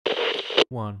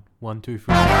One, one, two,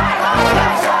 three.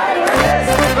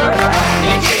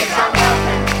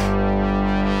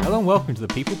 Hello and welcome to the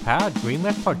people-powered Green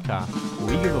Left podcast,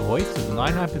 where we give a voice to the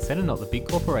 99% and not the big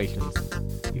corporations.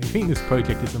 If you think this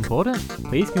project is important,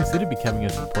 please consider becoming a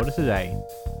supporter today.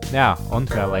 Now, on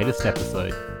to our latest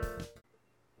episode.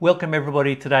 Welcome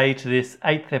everybody today to this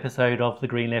 8th episode of the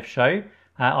Green Left Show.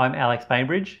 I'm Alex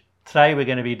Bainbridge. Today we're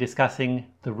going to be discussing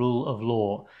the rule of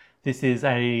law. This is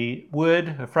a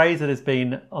phrase that has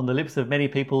been on the lips of many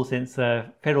people since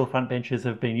federal frontbenchers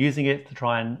have been using it to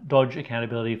try and dodge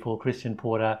accountability for Christian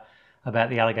Porter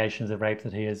about the allegations of rape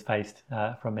that he has faced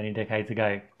from many decades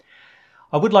ago.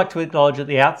 I would like to acknowledge at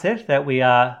the outset that we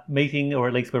are meeting, or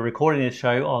at least we're recording this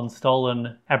show, on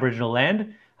stolen Aboriginal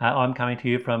land. I'm coming to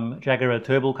you from Jagera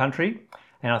Turrbal country,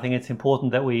 and I think it's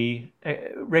important that we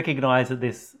recognise that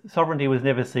this sovereignty was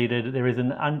never ceded. There's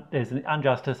an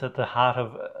injustice at the heart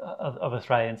of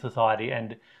Australian society,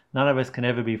 and none of us can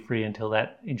ever be free until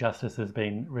that injustice has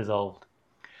been resolved.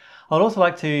 I'd also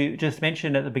like to just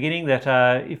mention at the beginning that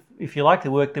if you like the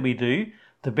work that we do,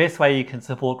 the best way you can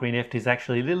support Green Left is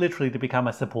actually literally to become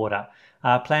a supporter.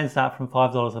 Plans start from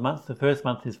 $5 a month. The first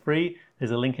month is free. There's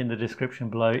a link in the description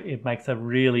below. It makes a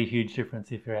really huge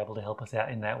difference if you're able to help us out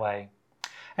in that way.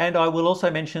 And I will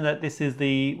also mention that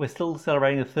we're still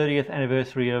celebrating the 30th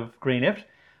anniversary of Green Left.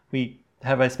 We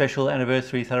have a special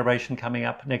anniversary celebration coming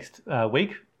up next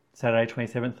week, Saturday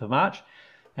 27th of March.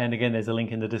 And again, there's a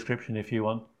link in the description if you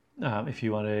want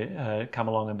to come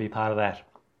along and be part of that.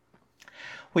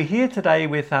 We're here today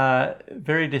with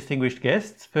very distinguished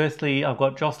guests. Firstly, I've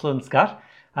got Jocelyn Scutt,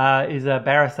 is a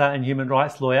barrister and human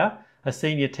rights lawyer, a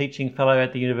senior teaching fellow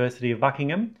at the University of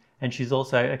Buckingham, and she's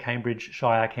also a Cambridge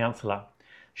Shire councillor.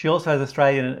 She also has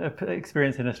Australian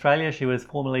experience in Australia. She was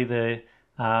formerly the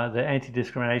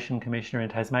Anti-Discrimination Commissioner in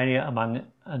Tasmania, among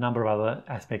a number of other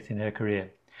aspects in her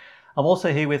career. I'm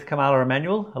also here with Kamala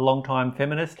Emanuel, a long-time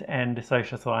feminist and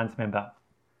Socialist Alliance member.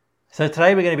 So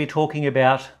today we're going to be talking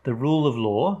about the rule of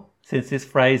law, since this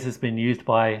phrase has been used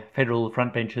by federal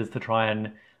frontbenchers to try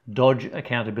and dodge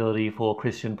accountability for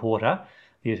Christian Porter,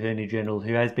 the Attorney General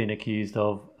who has been accused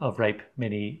of rape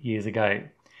many years ago.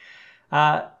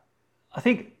 I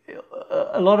think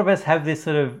a lot of us have this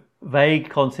sort of vague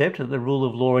concept that the rule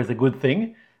of law is a good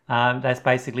thing. That's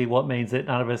basically what means that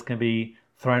none of us can be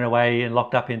thrown away and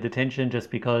locked up in detention just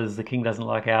because the king doesn't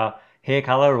like our hair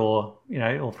colour or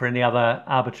for any other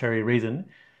arbitrary reason.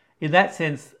 In that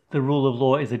sense, the rule of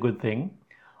law is a good thing.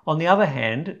 On the other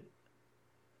hand,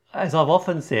 as I've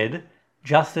often said,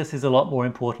 justice is a lot more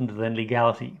important than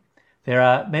legality. There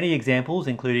are many examples,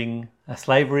 including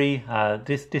slavery,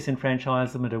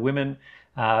 disenfranchisement of women,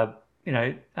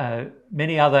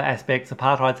 many other aspects,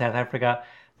 apartheid South Africa.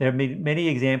 There are many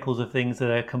examples of things that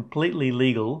are completely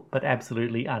legal but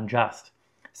absolutely unjust.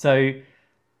 So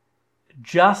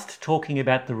just talking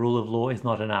about the rule of law is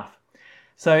not enough.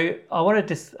 So I want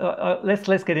to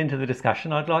let's get into the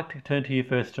discussion. I'd like to turn to you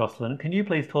first, Jocelyn. Can you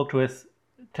please talk to us,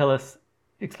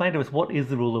 explain to us what is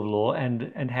the rule of law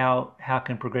and how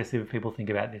can progressive people think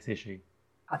about this issue?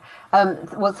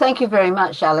 Well, thank you very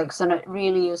much, Alex, and it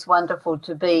really is wonderful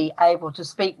to be able to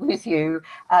speak with you.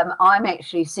 I'm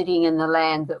actually sitting in the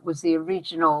land that was the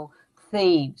original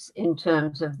thieves in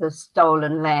terms of the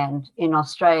stolen land in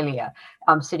Australia.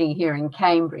 I'm sitting here in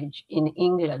Cambridge in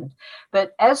England.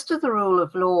 But as to the rule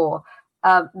of law,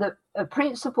 the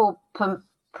principal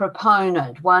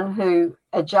proponent,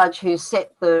 a judge who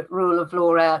set the rule of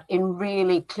law out in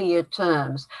really clear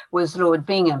terms, was Lord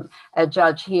Bingham, a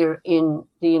judge here in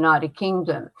the United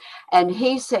Kingdom. And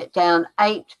he set down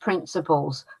 8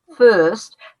 principles.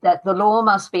 First, that the law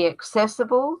must be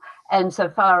accessible and, so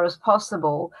far as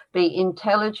possible, be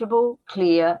intelligible,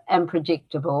 clear and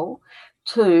predictable.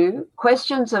 2,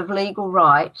 questions of legal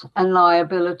right and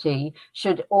liability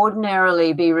should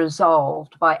ordinarily be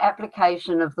resolved by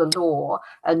application of the law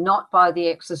and not by the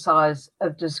exercise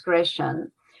of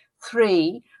discretion.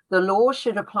 3, the law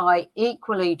should apply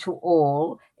equally to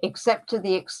all, except to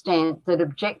the extent that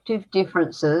objective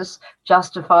differences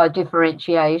justify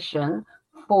differentiation.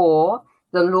 4,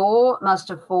 the law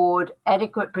must afford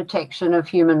adequate protection of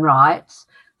human rights.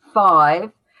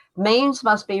 5, means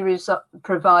must be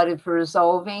provided for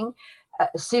resolving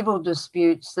civil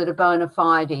disputes that are bona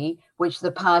fide, which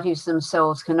the parties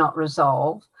themselves cannot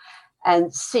resolve.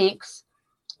 And 6,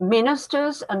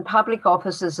 ministers and public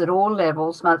officers at all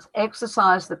levels must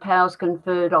exercise the powers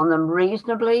conferred on them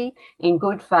reasonably, in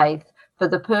good faith, for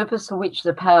the purpose for which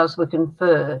the powers were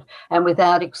conferred, and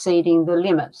without exceeding the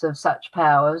limits of such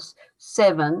powers.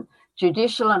 7,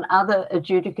 judicial and other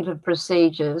adjudicative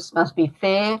procedures must be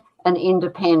fair and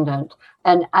independent.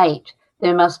 And 8,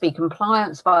 there must be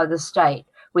compliance by the state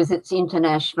with its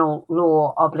international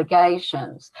law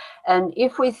obligations. And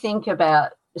if we think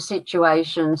about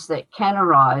situations that can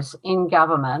arise in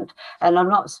government, and I'm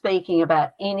not speaking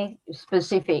about any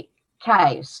specific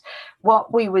case,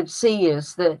 what we would see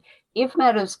is that if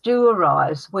matters do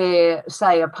arise where,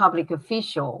 say, a public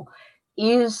official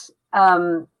is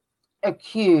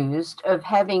accused of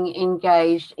having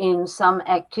engaged in some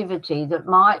activity that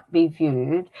might be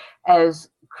viewed as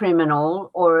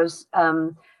criminal or as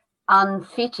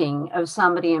unfitting of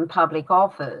somebody in public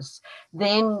office,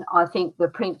 then I think the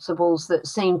principles that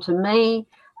seem to me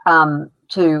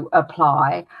to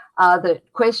apply are that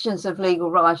questions of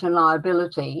legal right and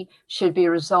liability should be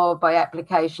resolved by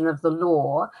application of the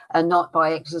law and not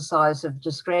by exercise of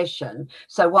discretion.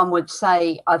 So one would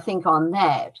say, I think on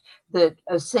that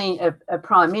a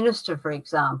Prime Minister, for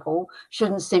example,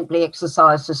 shouldn't simply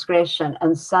exercise discretion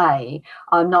and say,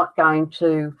 I'm not going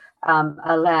to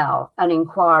allow an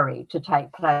inquiry to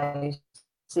take place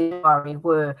if the inquiry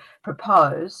were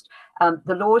proposed.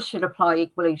 The law should apply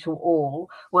equally to all.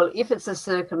 Well, if it's a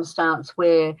circumstance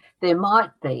where there might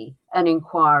be an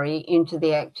inquiry into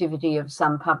the activity of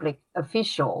some public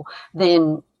official,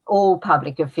 then all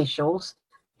public officials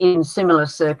in similar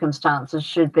circumstances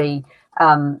should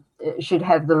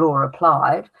have the law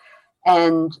applied.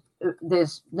 And there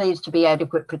needs to be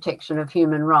adequate protection of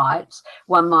human rights.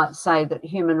 One might say that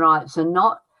human rights are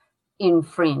not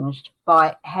infringed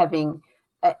by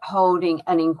holding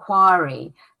an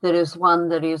inquiry that is one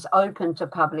that is open to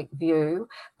public view,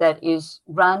 that is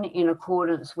run in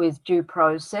accordance with due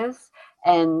process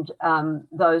and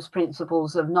those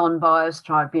principles of non-biased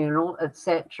tribunal,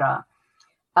 etc.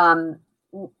 And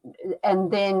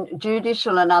then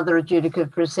judicial and other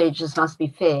adjudicative procedures must be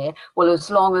fair. Well, as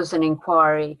long as an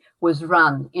inquiry was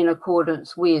run in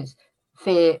accordance with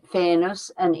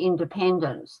fairness and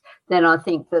independence, then I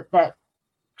think that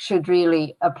should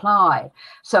really apply.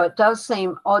 So it does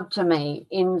seem odd to me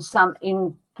in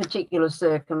particular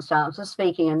circumstances,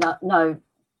 speaking in no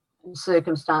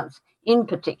circumstance in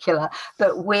particular,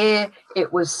 but where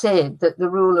it was said that the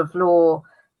rule of law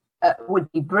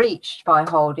would be breached by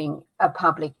holding a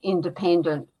public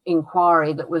independent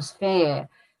inquiry that was fair.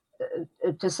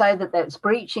 To say that that's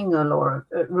breaching the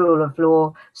rule of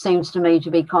law seems to me to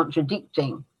be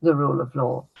contradicting the rule of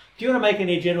law. Do you want to make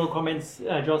any general comments,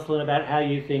 Jocelyn, about how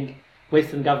you think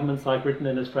Western governments like Britain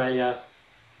and Australia,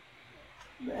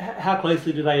 how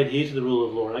closely do they adhere to the rule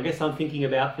of law? And I guess I'm thinking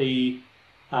about the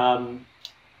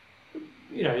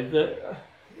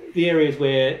areas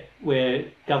where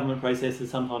government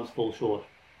processes sometimes fall short.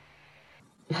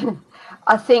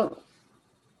 If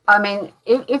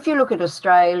you look at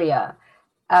Australia,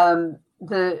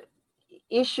 the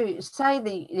issue, say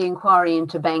the inquiry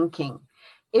into banking,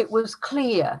 it was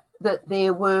clear that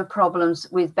there were problems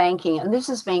with banking, and this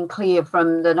has been clear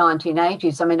from the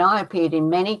 1980s. I appeared in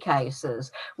many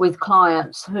cases with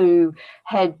clients who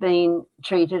had been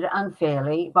treated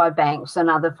unfairly by banks and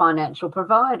other financial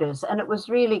providers, and it was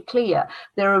really clear.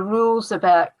 There are rules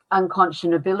about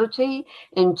unconscionability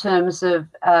in terms of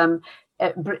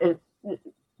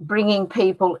bringing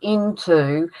people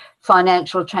into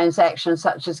financial transactions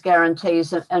such as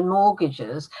guarantees and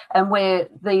mortgages, and where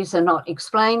these are not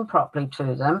explained properly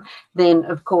to them, then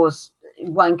of course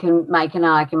one can make an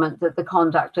argument that the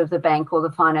conduct of the bank or the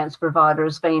finance provider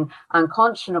has been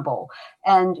unconscionable.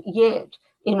 And yet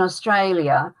in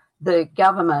Australia, the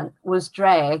government was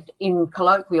dragged, in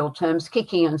colloquial terms,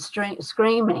 kicking and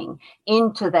screaming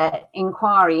into that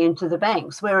inquiry into the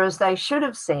banks, whereas they should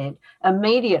have said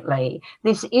immediately,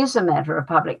 this is a matter of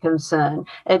public concern.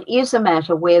 It is a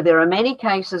matter where there are many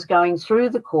cases going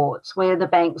through the courts where the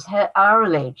banks are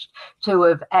alleged to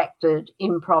have acted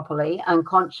improperly,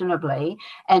 unconscionably,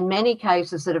 and many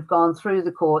cases that have gone through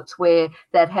the courts where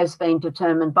that has been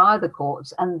determined by the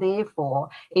courts, and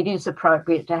therefore it is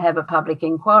appropriate to have a public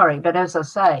inquiry. But as I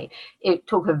say, it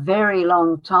took a very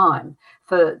long time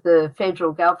for the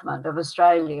federal government of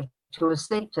Australia to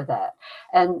accede to that.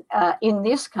 And in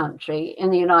this country,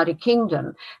 in the United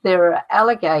Kingdom, there are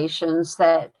allegations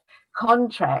that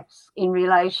contracts in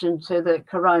relation to the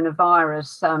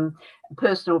coronavirus,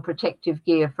 personal protective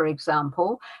gear, for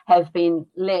example, have been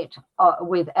let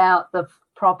without the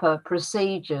proper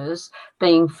procedures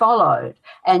being followed,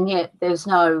 and yet there's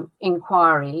no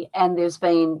inquiry, and there's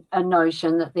been a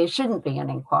notion that there shouldn't be an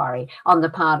inquiry on the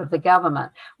part of the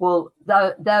government. Well,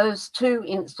 those two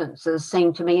instances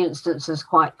seem to me instances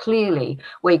quite clearly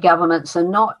where governments are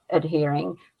not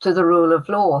adhering to the rule of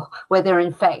law, where they're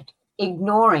in fact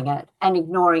ignoring it and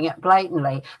ignoring it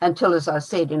blatantly until, as I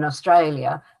said, in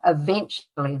Australia,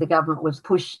 eventually the government was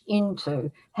pushed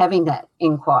into having that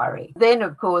inquiry. Then,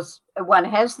 of course, one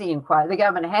has the inquiry, the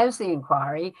government has the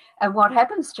inquiry, and what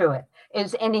happens to it?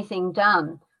 Is anything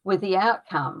done with the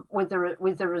outcome, with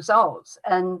the results?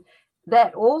 And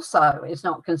that also is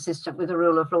not consistent with the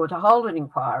rule of law, to hold an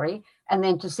inquiry and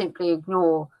then to simply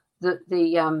ignore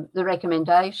the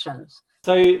recommendations.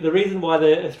 So the reason why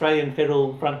the Australian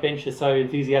Federal Front Bench are so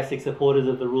enthusiastic supporters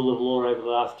of the rule of law over the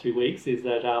last 2 weeks is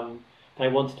that they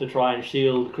wanted to try and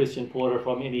shield Christian Porter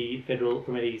from any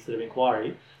sort of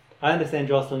inquiry. I understand,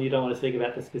 Jocelyn, you don't want to speak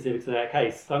about the specifics of that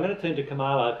case. So I'm going to turn to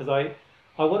Kamala, because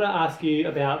I want to ask you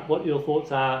about what your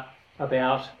thoughts are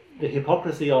about the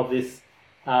hypocrisy of this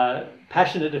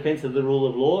passionate defence of the rule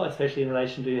of law, especially in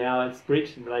relation to how it's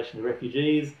breached in relation to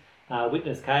refugees,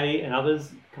 Witness K and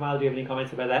others. Kamala, do you have any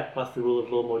comments about that, plus the rule of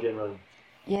law more generally?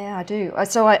 Yeah, I do.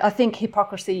 So I think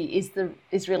hypocrisy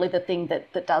is really the thing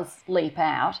that does leap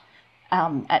out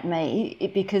at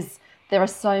me, because there are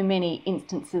so many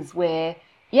instances where,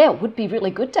 yeah, it would be really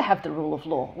good to have the rule of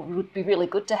law. It would be really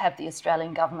good to have the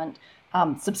Australian government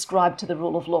subscribe to the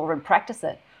rule of law and practice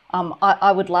it.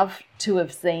 I would love to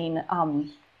have seen,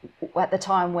 at the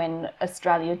time when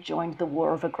Australia joined the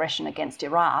war of aggression against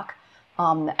Iraq,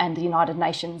 and the United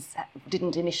Nations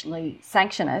didn't initially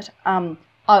sanction it,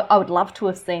 I would love to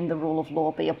have seen the rule of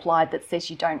law be applied that says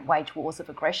you don't wage wars of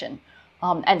aggression.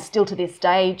 And still to this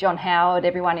day, John Howard,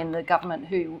 everyone in the government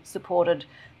who supported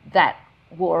that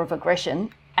war of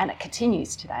aggression, and it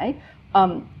continues today,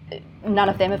 none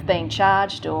of them have been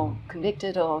charged or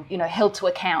convicted or, held to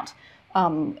account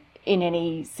in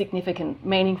any significant,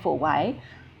 meaningful way.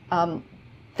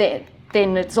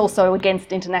 Then it's also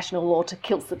against international law to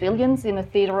kill civilians in a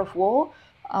theatre of war.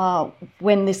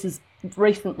 When this has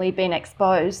recently been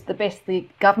exposed, the best the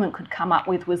government could come up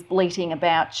with was bleating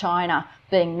about China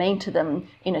being mean to them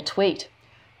in a tweet.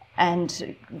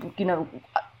 And,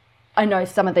 I know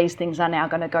some of these things are now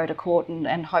going to go to court,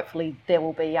 and hopefully there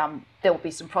will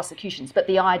be some prosecutions. But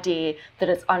the idea that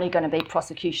it's only going to be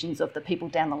prosecutions of the people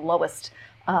down the lowest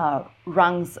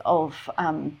rungs of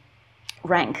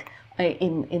rank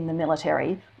in the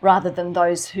military, rather than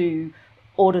those who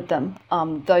ordered them,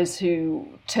 those who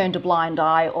turned a blind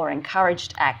eye or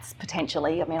encouraged acts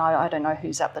potentially. I mean, I don't know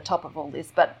who's at the top of all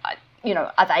this, but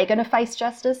are they going to face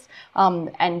justice?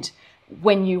 And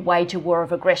when you wage a war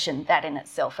of aggression, that in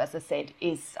itself, as I said,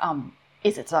 is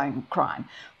its own crime.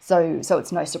 So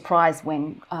it's no surprise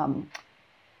when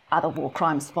other war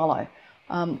crimes follow.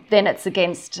 Then it's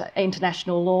against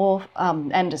international law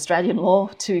and Australian law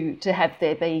to have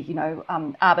there be,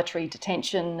 arbitrary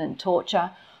detention and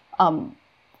torture.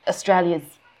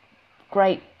 Australia's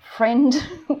great friend,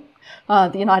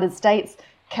 the United States,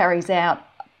 carries out,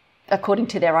 according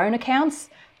to their own accounts,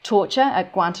 torture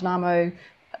at Guantanamo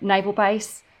Naval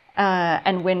Base.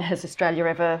 And when has Australia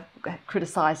ever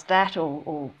criticised that,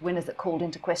 or when has it called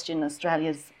into question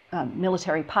Australia's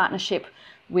military partnership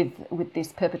with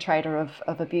this perpetrator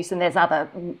of abuse? And there's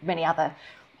many other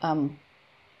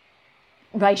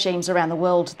regimes around the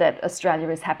world that Australia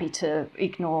is happy to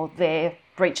ignore their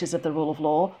breaches of the rule of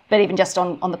law. But even just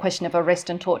on the question of arrest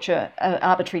and torture,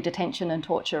 arbitrary detention and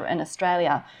torture in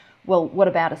Australia, well, what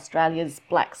about Australia's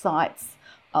black sites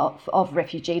of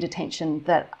refugee detention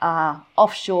that are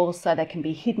offshore so they can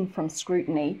be hidden from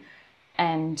scrutiny?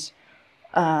 And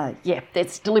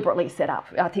it's deliberately set up.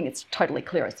 I think it's totally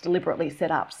clear it's deliberately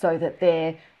set up so that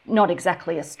they're not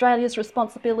exactly Australia's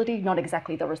responsibility, not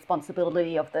exactly the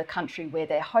responsibility of the country where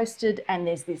they're hosted, and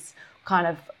there's this kind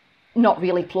of not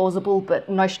really plausible but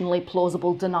notionally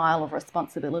plausible denial of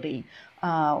responsibility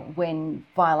when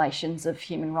violations of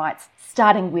human rights,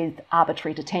 starting with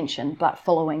arbitrary detention but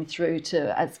following through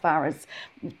to as far as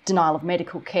denial of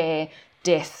medical care,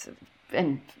 death,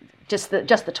 and just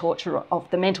the torture of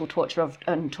the mental torture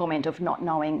and torment of not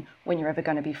knowing when you're ever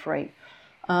going to be free.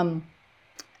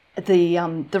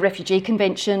 The Refugee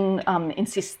Convention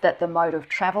insists that the mode of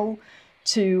travel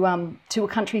to a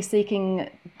country seeking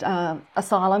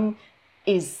asylum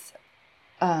is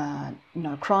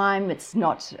no crime. It's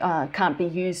not can't be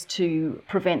used to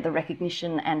prevent the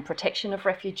recognition and protection of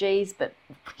refugees. But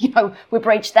we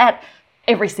breach that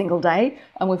every single day,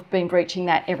 and we've been breaching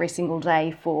that every single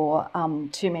day for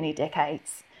too many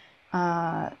decades.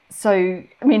 So,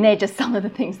 I mean, they're just some of the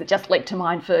things that just leap to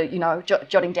mind for,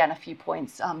 jotting down a few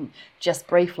points just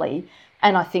briefly.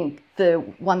 And I think the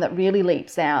one that really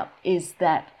leaps out is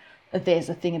that there's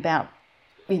a thing about,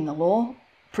 in the law,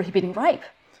 prohibiting rape.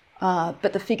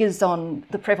 But the figures on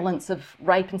the prevalence of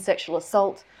rape and sexual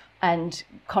assault, and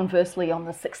conversely on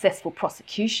the successful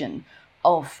prosecution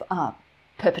of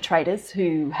perpetrators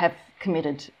who have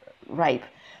committed rape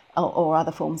or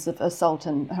other forms of assault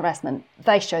and harassment,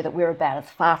 they show that we're about as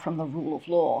far from the rule of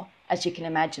law as you can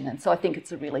imagine. And so I think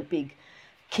it's a really big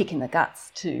kick in the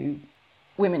guts to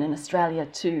women in Australia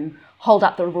to hold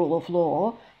up the rule of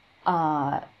law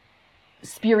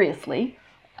spuriously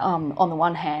on the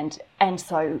one hand, and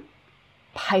so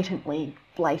patently,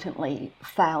 blatantly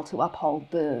fail to uphold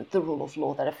the rule of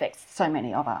law that affects so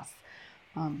many of us.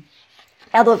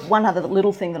 One other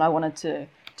little thing that I wanted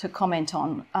to comment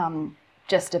on,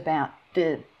 just about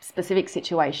the specific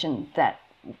situation that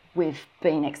we've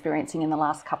been experiencing in the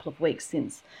last couple of weeks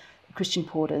since Christian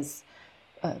Porter's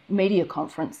media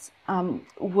conference,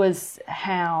 was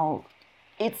how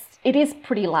it is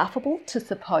pretty laughable to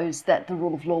suppose that the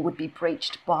rule of law would be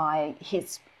breached by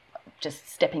his just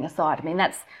stepping aside. I mean,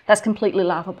 that's completely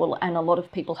laughable, and a lot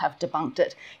of people have debunked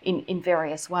it in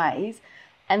various ways.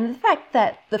 And the fact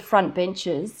that the front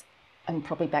benches, and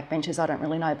probably back benches, I don't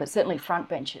really know, but certainly front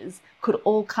benches, could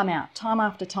all come out time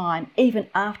after time, even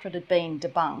after it had been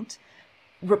debunked,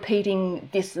 repeating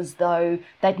this as though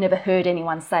they'd never heard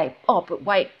anyone say, oh, but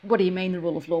wait, what do you mean the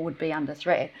rule of law would be under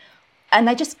threat? And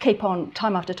they just keep on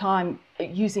time after time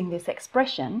using this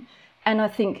expression. And I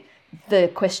think the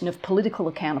question of political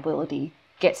accountability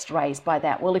gets raised by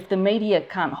that. Well, if the media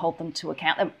can't hold them to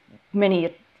account,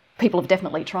 many people have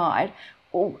definitely tried,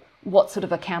 or what sort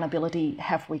of accountability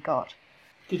have we got?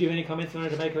 Did you have any comments you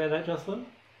wanted to make about that, Jocelyn?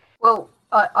 Well,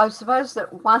 I suppose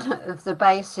that one of the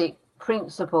basic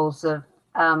principles of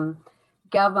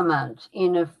government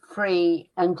in a free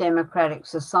and democratic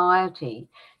society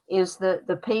is that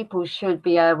the people should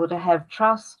be able to have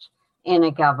trust in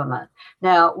a government.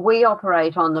 Now, we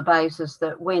operate on the basis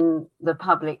that when the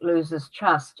public loses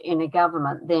trust in a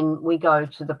government, then we go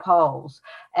to the polls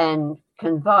and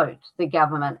can vote the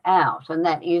government out. And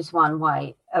that is one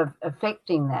way of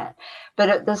affecting that. But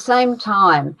at the same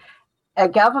time, a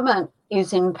government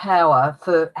is in power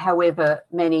for however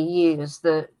many years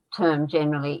the term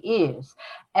generally is.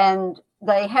 And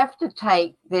they have to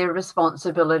take their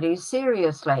responsibilities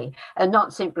seriously and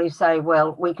not simply say,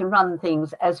 well, we can run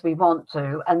things as we want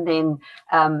to and then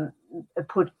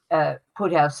put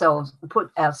ourselves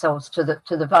to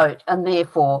the vote, and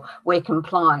therefore we're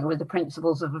complying with the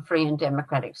principles of a free and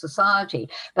democratic society.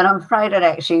 But I'm afraid it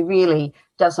actually really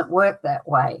doesn't work that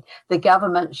way. The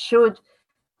government should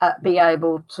be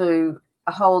able to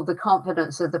hold the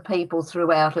confidence of the people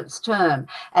throughout its term,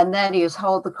 and that is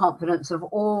hold the confidence of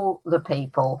all the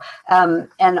people. And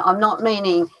I'm not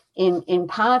meaning in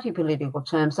party political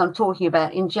terms, I'm talking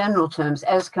about in general terms,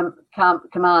 as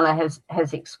Kamala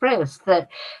has expressed, that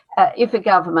if a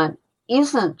government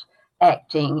isn't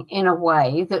acting in a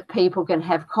way that people can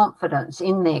have confidence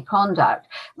in their conduct,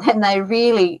 then they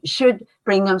really should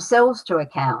bring themselves to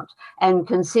account and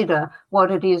consider what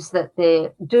it is that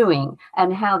they're doing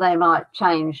and how they might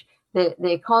change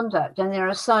their conduct. And there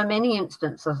are so many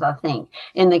instances, I think,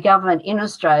 in the government in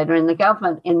Australia, in the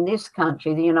government in this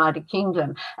country, the United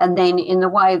Kingdom, and then in the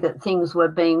way that things were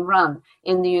being run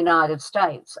in the United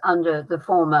States under the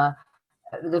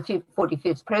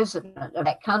 45th president of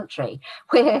that country,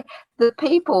 where the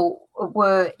people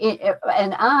were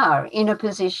and are in a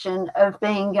position of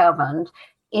being governed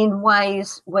in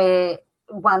ways where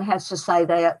one has to say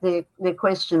they're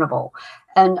questionable.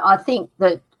 And I think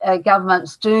that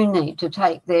governments do need to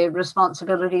take their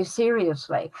responsibilities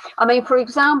seriously. I mean, for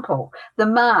example, the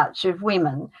march of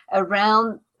women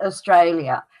around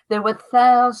Australia, there were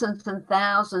thousands and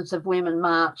thousands of women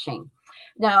marching.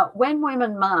 Now, when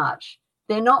women march,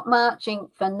 they're not marching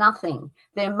for nothing.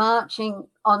 They're marching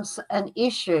on an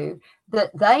issue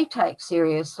that they take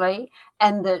seriously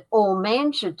and that all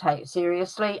men should take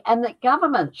seriously and that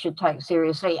government should take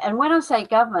seriously. And when I say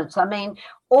governments, I mean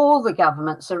all the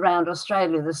governments around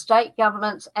Australia, the state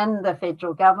governments and the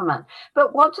federal government.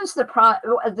 But what does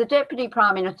the Deputy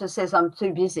Prime Minister says, I'm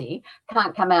too busy,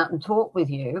 can't come out and talk with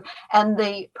you. And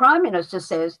the Prime Minister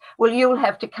says, well, you'll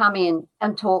have to come in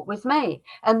and talk with me.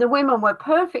 And the women were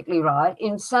perfectly right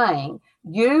in saying,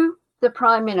 you, the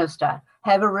Prime Minister,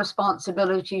 have a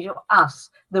responsibility to us,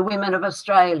 the women of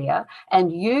Australia,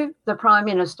 and you, the Prime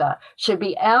Minister, should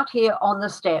be out here on the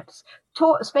steps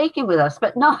speaking with us.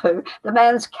 But no, the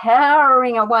man's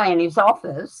cowering away in his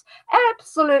office,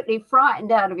 absolutely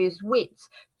frightened out of his wits,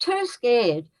 too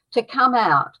scared to come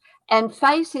out and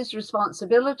face his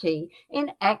responsibility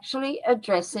in actually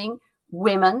addressing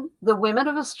women, the women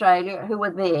of Australia who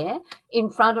were there in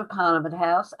front of Parliament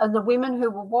House and the women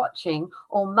who were watching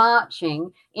or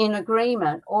marching in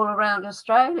agreement all around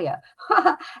Australia.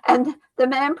 And the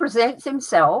man presents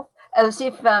himself as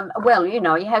if, well, you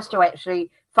know, he has to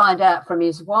actually find out from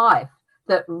his wife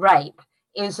that rape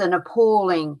is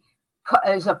appalling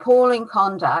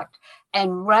conduct,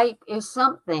 and rape is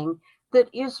something that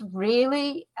is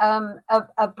really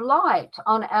a blight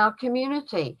on our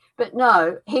community. But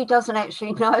no, he doesn't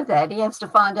actually know that. He has to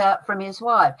find out from his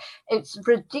wife. It's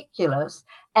ridiculous,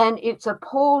 and it's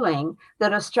appalling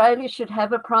that Australia should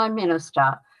have a Prime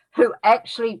Minister who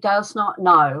actually does not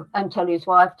know until his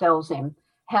wife tells him.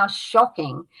 How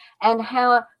shocking, and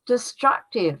how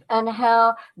destructive, and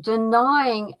how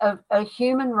denying of a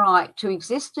human right to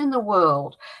exist in the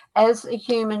world as a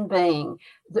human being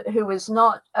who is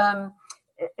not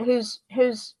whose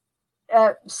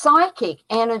psychic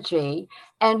energy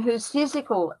and whose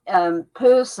physical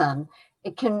person,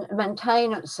 it can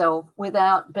maintain itself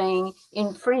without being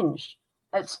infringed.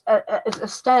 It's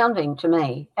astounding to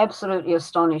me, absolutely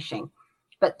astonishing.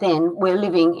 But then we're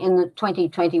living in the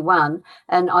 2021,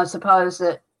 and I suppose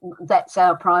that's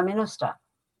our Prime Minister.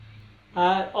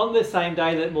 On the same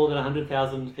day that more than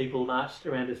 100,000 people marched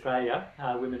around Australia,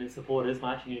 women and supporters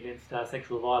marching against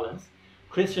sexual violence,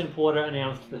 Christian Porter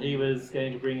announced that he was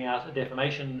going to bring out a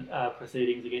defamation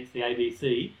proceedings against the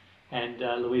ABC and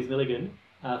Louise Milligan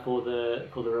for the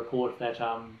report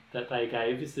that they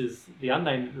gave. This is the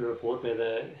unnamed report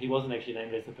where he wasn't actually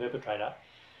named as the perpetrator.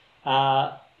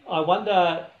 I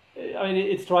wonder. I mean,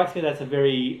 it strikes me that's a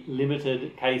very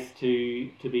limited case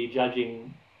to be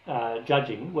judging,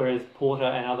 whereas Porter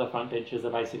and other frontbenchers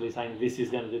are basically saying this is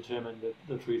going to determine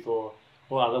the truth or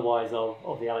otherwise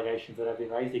of the allegations that have been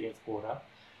raised against Porter.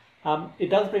 It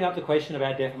does bring up the question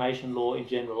about defamation law in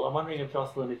general. I'm wondering if,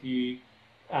 Jocelyn, if you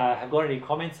have got any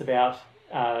comments about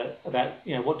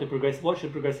what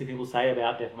should progressive people say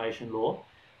about defamation law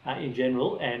in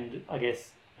general, and I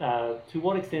guess to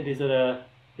what extent is it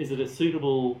a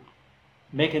suitable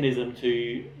mechanism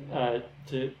to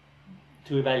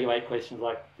evaluate questions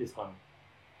like this one?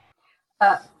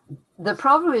 The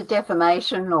problem with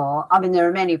defamation law, I mean, there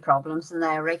are many problems and they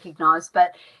are recognised,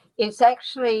 but it's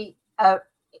actually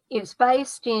it's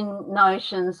based in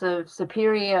notions of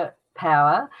superior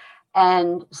power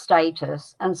and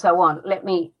status and so on. Let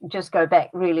me just go back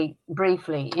really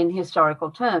briefly in historical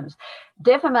terms.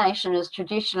 Defamation is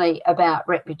traditionally about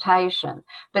reputation,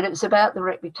 but it's about the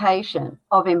reputation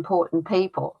of important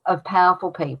people, of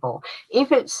powerful people.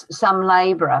 If it's some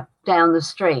labourer down the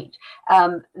street,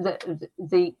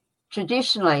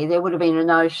 traditionally there would have been a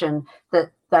notion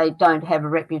that they don't have a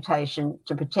reputation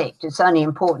to protect. It's only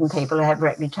important people who have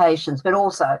reputations, but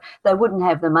also they wouldn't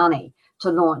have the money to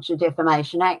launch a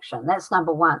defamation action. That's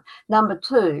number one. Number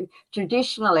two,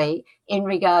 traditionally, in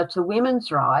regard to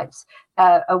women's rights,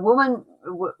 a woman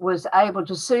was able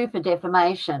to sue for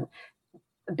defamation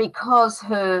because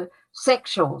her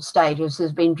sexual status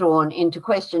has been drawn into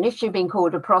question. If she'd been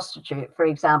called a prostitute, for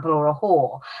example, or a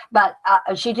whore, but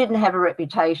she didn't have a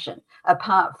reputation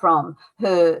apart from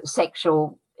her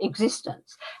sexual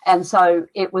existence. And so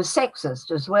it was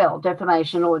sexist as well.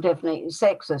 Defamation law definitely is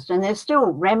sexist, and there's still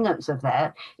remnants of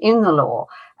that in the law.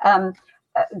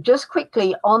 Just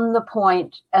quickly on the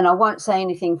point, and I won't say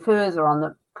anything further on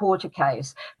the Porter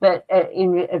case, but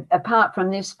apart from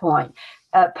this point,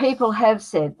 people have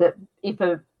said that if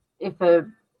a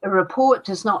report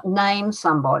does not name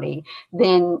somebody,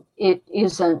 then it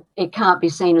can't be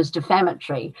seen as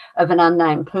defamatory of an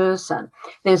unnamed person.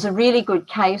 There's a really good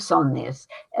case on this.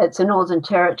 It's a Northern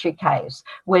Territory case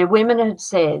where women had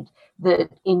said that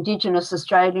Indigenous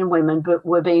Australian women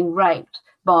were being raped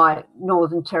by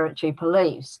Northern Territory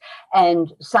police,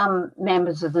 and some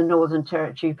members of the Northern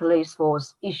Territory Police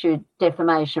Force issued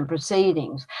defamation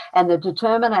proceedings, and the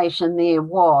determination there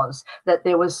was that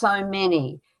there were so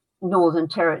many Northern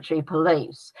Territory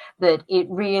police that it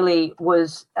really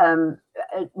was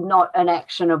not an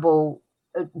actionable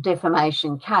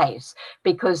defamation case,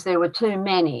 because there were too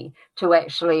many to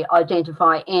actually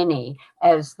identify any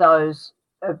as those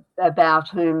about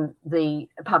whom the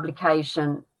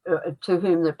publication to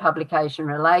whom the publication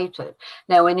related.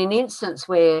 Now, in an instance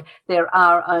where there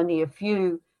are only a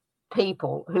few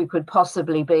people who could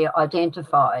possibly be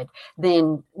identified,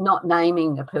 then not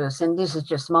naming the person, this is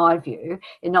just my view,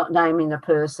 in not naming the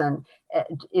person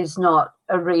is not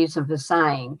a reason for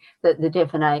saying that the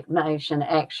defamation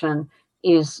action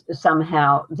is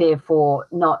somehow therefore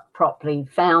not properly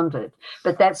founded.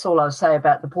 But that's all I'll say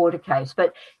about the Porter case.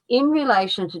 But in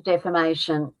relation to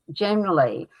defamation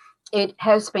generally, it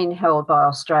has been held by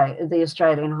the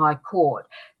Australian High Court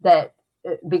that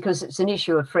because it's an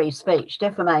issue of free speech,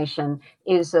 defamation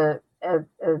is a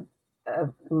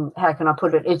how can I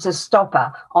put it? It's a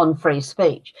stopper on free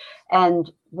speech.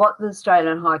 And what the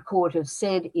Australian High Court has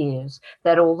said is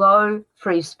that although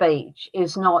free speech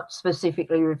is not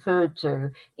specifically referred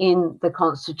to in the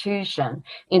Constitution,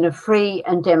 in a free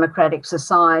and democratic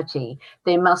society,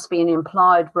 there must be an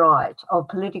implied right of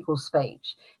political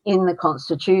speech in the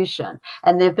Constitution.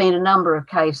 And there have been a number of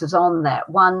cases on that.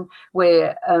 One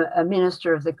where a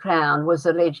Minister of the Crown was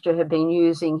alleged to have been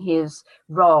using his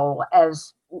role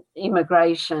as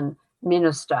immigration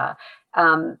minister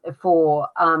for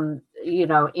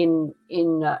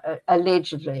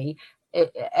allegedly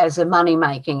as a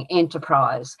money-making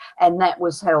enterprise, and that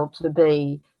was held to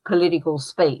be political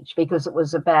speech because it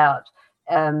was about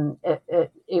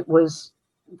it was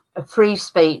a free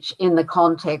speech in the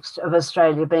context of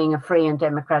Australia being a free and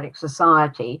democratic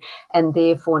society, and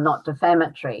therefore not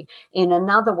defamatory. In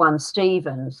another one,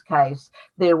 Stevens case,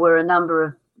 there were a number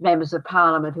of members of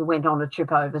parliament who went on a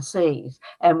trip overseas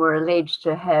and were alleged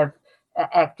to have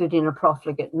acted in a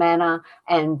profligate manner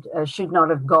and should not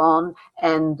have gone,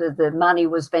 and the money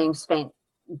was being spent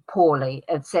poorly,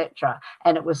 etc.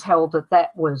 And it was held that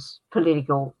that was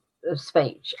political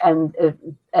speech, and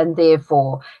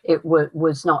therefore it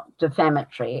was not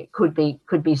defamatory. It could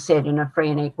be said in a free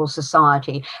and equal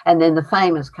society. And then the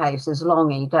famous case is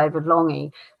Lange, David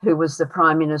Lange, who was the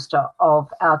Prime Minister of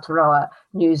Aotearoa,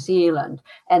 New Zealand.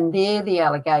 And there the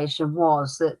allegation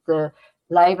was that the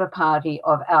Labor Party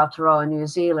of Aotearoa, New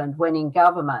Zealand, when in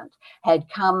government, had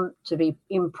come to be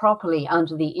improperly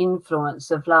under the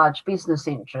influence of large business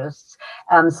interests,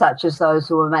 such as those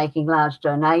who were making large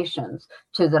donations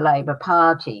to the Labor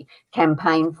Party,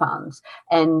 campaign funds.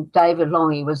 And David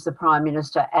Lange was the Prime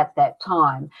Minister at that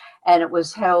time. And it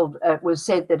was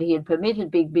said that he had permitted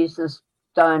big business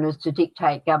donors to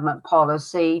dictate government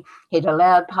policy. He'd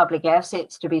allowed public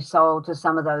assets to be sold to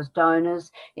some of those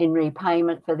donors in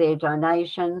repayment for their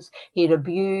donations. He'd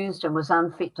abused and was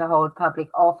unfit to hold public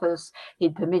office.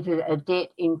 He'd permitted a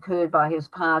debt incurred by his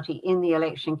party in the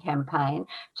election campaign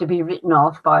to be written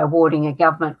off by awarding a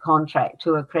government contract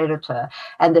to a creditor,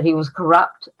 and that he was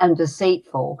corrupt and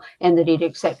deceitful, and that he'd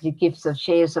accepted gifts of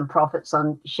shares and profits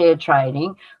on share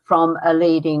trading from a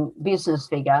leading business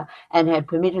figure and had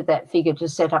permitted that figure to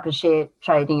set up a share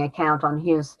trading account on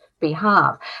his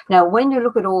behalf. Now, when you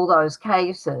look at all those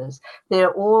cases,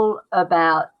 they're all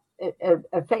about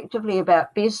effectively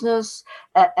about business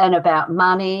and about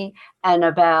money and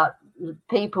about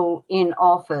people in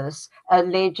office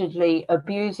allegedly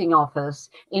abusing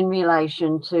office in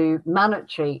relation to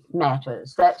monetary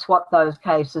matters. That's what those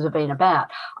cases have been about.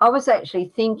 I was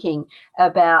actually thinking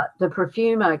about the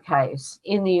Profumo case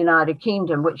in the United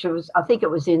Kingdom, which was, I think it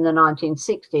was in the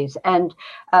 1960s, and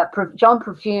John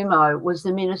Profumo was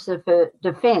the Minister for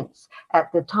Defence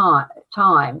at the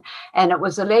time, and it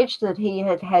was alleged that he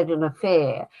had had an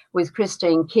affair with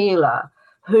Christine Keeler,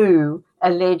 who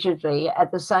allegedly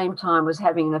at the same time was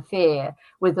having an affair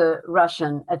with a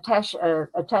Russian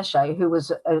attaché who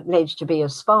was alleged to be a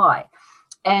spy.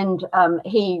 And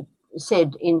he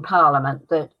said in Parliament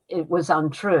that it was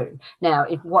untrue. Now,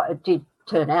 it did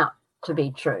turn out to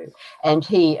be true, and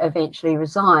he eventually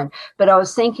resigned. But I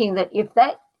was thinking that if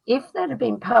that had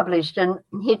been published and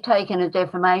he'd taken a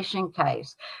defamation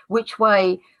case, which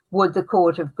way would the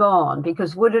court have gone?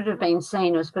 Because would it have been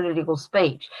seen as political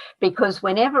speech? Because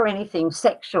whenever anything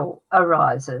sexual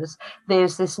arises,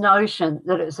 there's this notion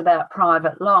that it's about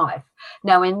private life.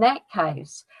 Now, in that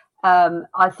case,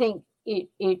 I think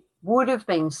it would have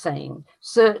been seen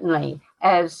certainly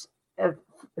as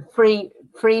free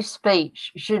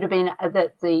speech should have been,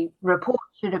 that the report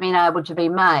should have been able to be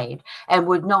made and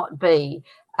would not be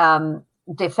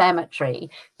defamatory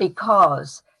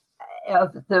because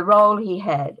of the role he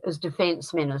had as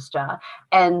Defence Minister,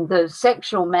 and the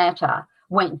sexual matter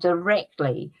went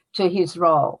directly to his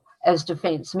role as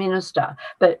Defence Minister.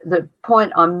 But the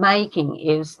point I'm making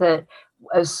is that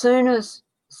as soon as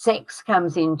sex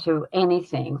comes into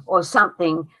anything or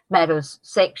something matters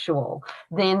sexual,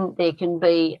 then there can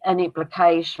be an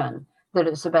implication that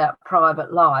it's about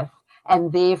private life,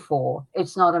 and therefore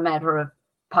it's not a matter of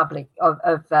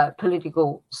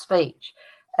political speech.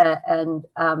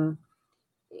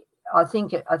 I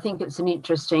think it's an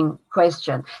interesting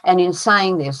question. And in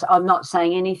saying this, I'm not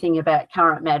saying anything about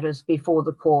current matters before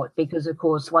the court because, of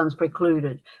course, one's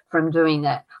precluded from doing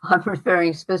that. I'm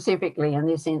referring specifically in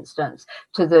this instance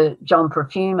to the John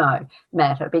Profumo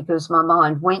matter because my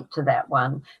mind went to that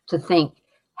one to think,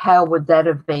 how would that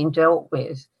have been dealt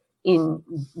with in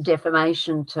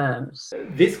defamation terms?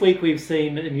 This week we've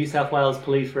seen a New South Wales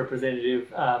police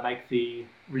representative make the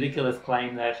ridiculous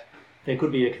claim that there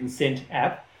could be a consent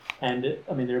app And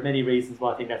I mean, there are many reasons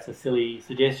why I think that's a silly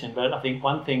suggestion, but I think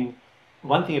one thing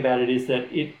about it is that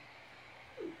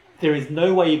there is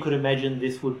no way you could imagine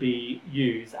this would be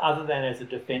used other than as a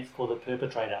defence for the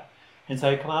perpetrator. And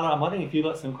so, Commander, I'm wondering if you've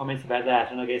got some comments about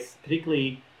that, and I guess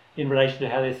particularly in relation to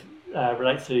how this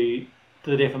relates to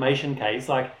the defamation case,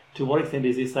 like to what extent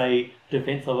is this a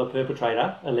defence of a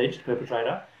perpetrator, alleged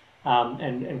perpetrator,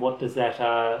 and what does that,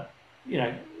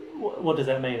 what does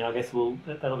that mean? I guess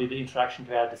that'll be the introduction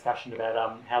to our discussion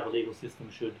about how the legal system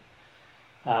should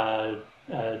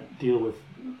deal with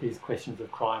these questions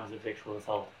of crimes of sexual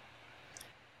assault.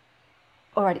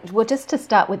 All right. Well, just to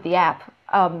start with the app,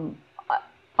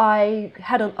 I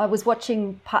was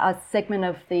watching a segment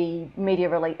of the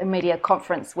media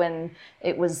conference when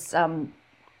it was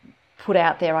put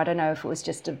out there. I don't know if it was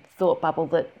just a thought bubble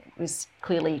that was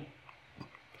clearly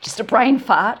just a brain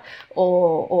fart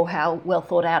or how well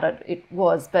thought out it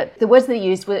was. But the words that he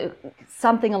used were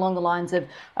something along the lines of,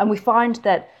 and we find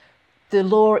that the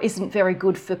law isn't very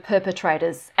good for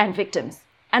perpetrators and victims.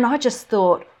 And I just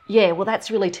thought, yeah, well, that's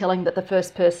really telling that the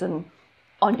first person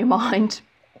on your mind,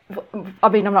 I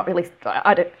mean, I'm not really,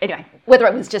 anyway, whether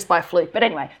it was just by fluke, but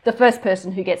anyway, the first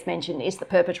person who gets mentioned is the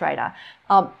perpetrator.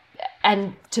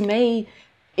 And to me,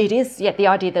 it is, the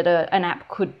idea that an app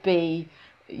could be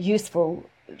useful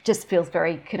just feels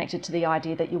very connected to the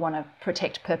idea that you want to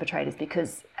protect perpetrators,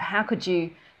 because how could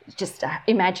you just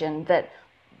imagine that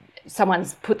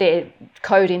someone's put their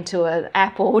code into an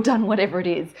app or done whatever it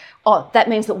is, that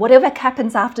means that whatever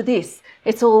happens after this,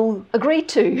 it's all agreed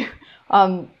to. I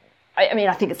mean,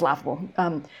 I think it's laughable.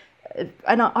 And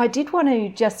I did want to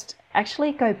just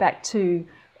actually go back to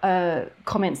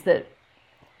comments that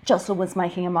Jocelyn was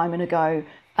making a moment ago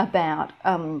about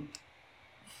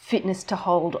fitness to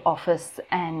hold office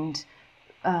and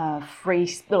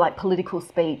free, like political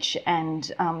speech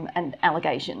and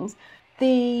allegations.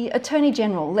 The Attorney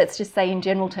General, let's just say in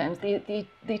general terms, the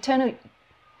Attorney,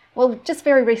 well, just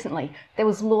very recently, there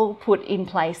was law put in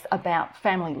place about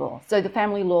family law. So the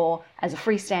family law as a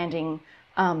freestanding,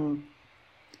 the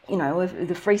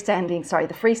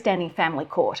freestanding family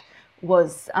court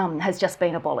has just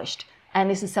been abolished. And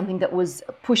this is something that was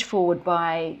pushed forward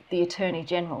by the Attorney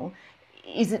General.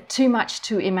 Is it too much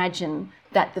to imagine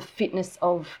that the fitness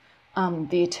of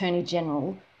the Attorney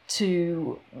General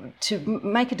to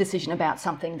make a decision about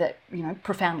something that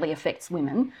profoundly affects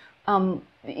women,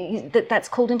 that's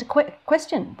called into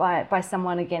question by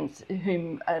someone against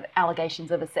whom allegations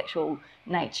of a sexual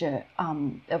nature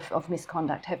of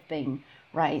misconduct have been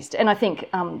raised? And I think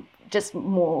just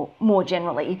more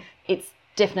generally, it's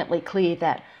definitely clear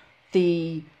that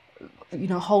the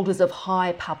holders of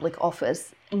high public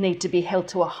office need to be held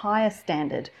to a higher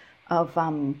standard of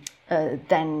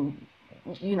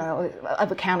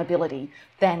of accountability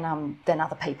than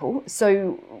other people.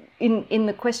 So in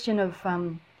the question of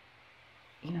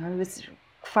as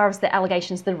far as the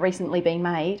allegations that have recently been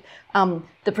made,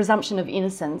 the presumption of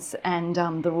innocence and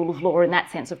the rule of law in that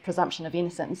sense of presumption of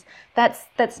innocence,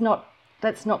 that's not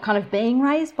kind of being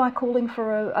raised by calling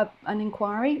for an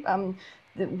inquiry.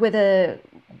 Whether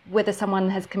someone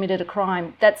has committed a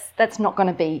crime, that's not going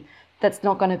to be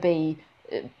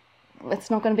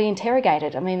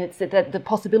interrogated. I mean, it's the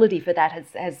possibility for that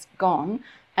has gone,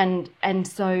 and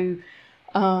so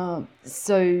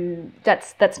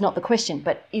that's not the question.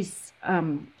 But is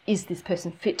this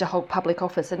person fit to hold public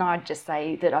office? And I'd just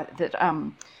say that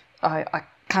I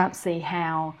can't see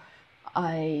how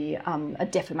a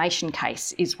defamation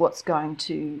case is what's going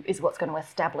to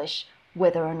establish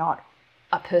whether or not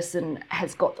a person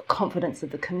has got the confidence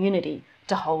of the community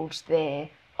to hold their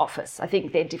office. I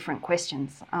think they're different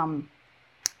questions, and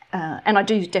I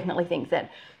do definitely think that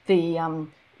the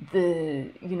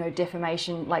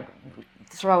defamation, like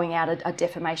throwing out a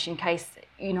defamation case,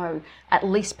 at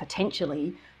least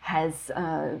potentially has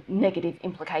negative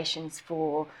implications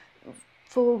for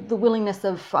the willingness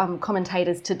of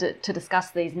commentators to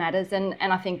discuss these matters. And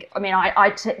I think,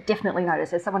 I definitely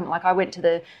noticed, as someone, like I went to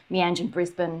the Meanjin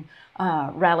Brisbane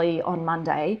rally on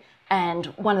Monday, and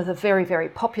one of the very, very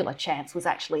popular chants was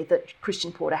actually that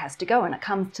Christian Porter has to go. And it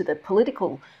comes to the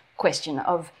political question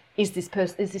of, is this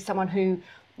someone who,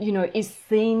 is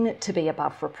seen to be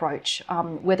above reproach,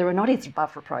 whether or not he's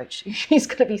above reproach. He's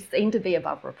got to be seen to be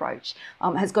above reproach,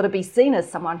 has got to be seen as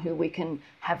someone who we can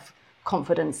have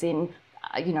confidence in,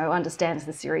 understands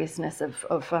the seriousness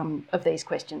of these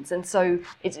questions. And so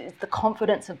it's the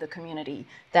confidence of the community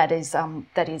that is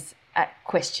at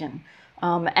question.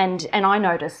 And I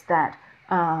noticed that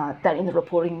in the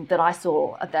reporting that I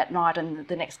saw that night and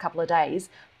the next couple of days,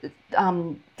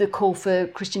 the call for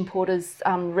Christian Porter's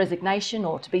resignation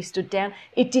or to be stood down,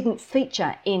 it didn't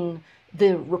feature in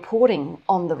the reporting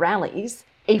on the rallies,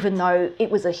 even though it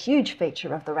was a huge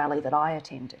feature of the rally that I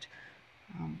attended.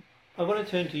 I want to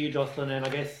turn to you, Jocelyn, and I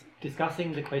guess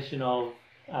discussing the question of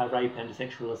rape and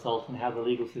sexual assault and how the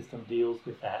legal system deals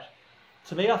with that.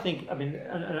 To me, I think,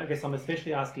 and I guess I'm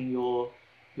especially asking your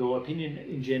opinion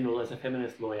in general as a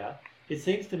feminist lawyer. It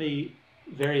seems to me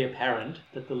very apparent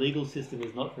that the legal system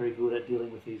is not very good at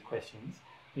dealing with these questions.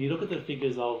 When you look at the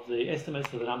figures of the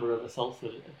estimates of the number of assaults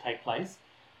that take place,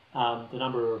 the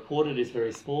number reported is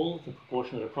very small. The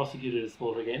proportion that are prosecuted is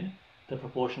smaller again. The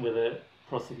proportion where the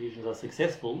prosecutions are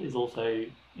successful is also,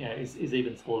 is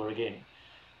even smaller again.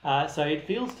 So it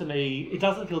feels to me, it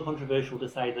doesn't feel controversial to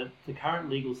say that the current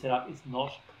legal setup is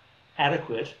not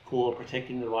adequate for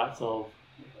protecting the rights of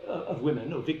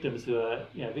women or victims who are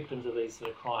victims of these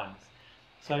sort of crimes.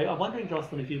 So I'm wondering,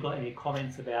 Jocelyn, if you've got any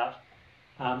comments about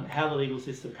how the legal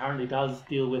system currently does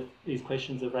deal with these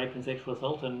questions of rape and sexual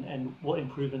assault, and what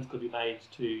improvements could be made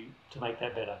to make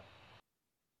that better.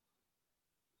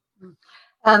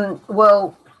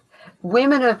 Well,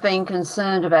 women have been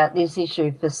concerned about this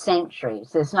issue for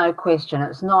centuries. There's no question.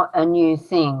 It's not a new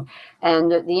thing.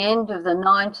 And at the end of the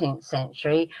 19th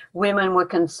century, women were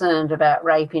concerned about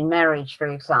rape in marriage, for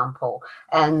example.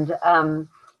 And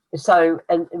so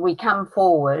we come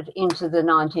forward into the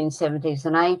 1970s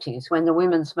and 80s when the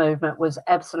women's movement was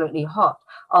absolutely hot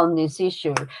on this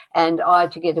issue. And I,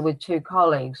 together with two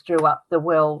colleagues, drew up the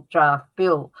Well draft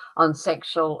bill on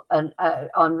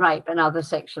on rape and other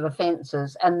sexual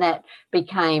offences. And that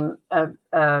became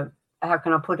how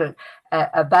can I put it,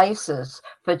 a basis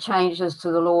for changes to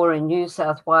the law in New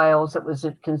South Wales. It was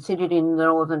considered in the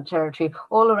Northern Territory.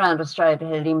 All around Australia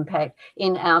had impact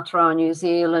in Aotearoa, New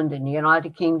Zealand, in the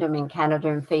United Kingdom, in Canada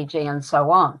and Fiji and so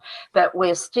on. But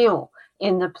we're still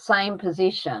in the same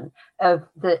position of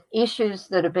the issues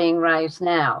that are being raised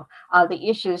now are the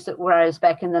issues that were raised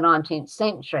back in the 19th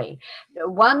century.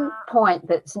 One point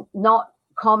that's not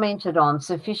commented on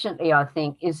sufficiently, I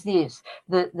think, is this: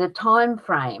 the time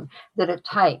frame that it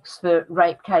takes for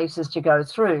rape cases to go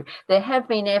through. There have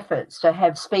been efforts to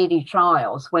have speedy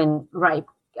trials when rape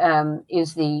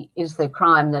is the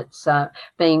crime that's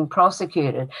being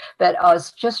prosecuted. But I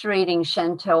was just reading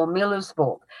Chantel Miller's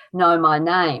book, Know My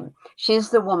Name.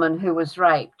 She's the woman who was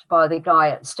raped by the guy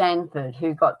at Stanford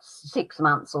who got 6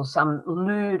 months or some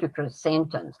ludicrous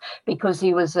sentence because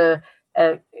he was a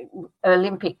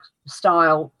Olympic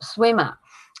style swimmer.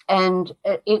 And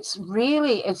it's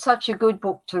such a good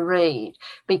book to read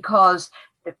because,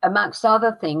 amongst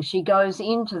other things, she goes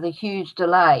into the huge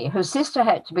delay. Her sister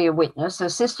had to be a witness. Her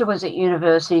sister was at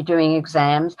university doing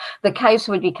exams. The case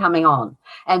would be coming on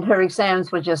and her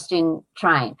exams were just in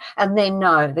train. And then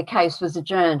the case was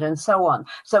adjourned and so on.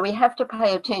 So we have to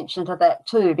pay attention to that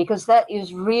too, because that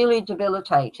is really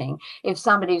debilitating if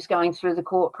somebody's going through the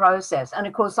court process. And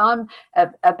of course, I'm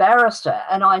a barrister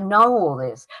and I know all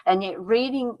this. And yet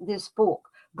reading this book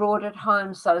brought it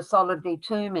home so solidly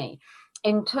to me.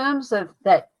 In terms of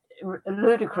that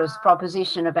ludicrous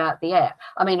proposition about the app,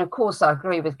 I mean, of course, I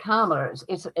agree with Carmela.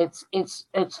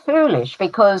 It's foolish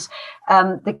because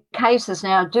the cases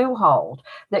now do hold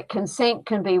that consent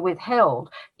can be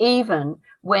withheld even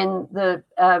when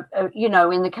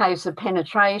in the case of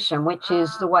penetration, which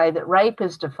is the way that rape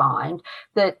is defined,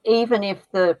 that even if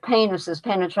the penis is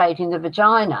penetrating the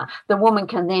vagina, the woman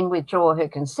can then withdraw her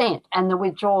consent, and the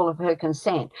withdrawal of her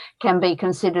consent can be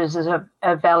considered as a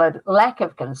valid lack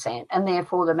of consent, and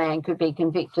therefore the man could be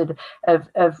convicted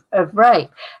of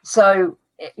rape. So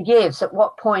yes, at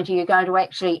what point are you going to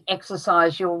actually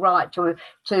exercise your right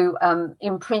to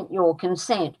imprint your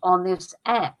consent on this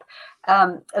app?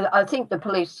 I think the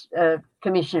police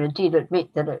commissioner did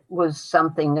admit that it was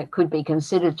something that could be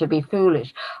considered to be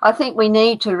foolish. I think we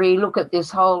need to relook at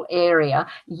this whole area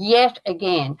yet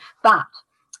again. But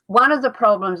one of the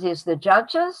problems is the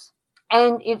judges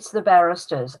and it's the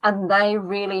barristers, and they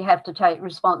really have to take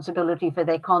responsibility for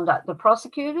their conduct. The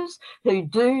prosecutors who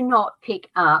do not pick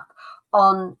up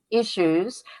on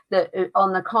issues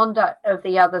on the conduct of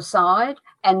the other side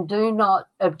and do not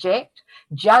object,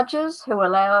 judges who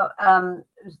allow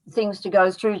things to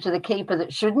go through to the keeper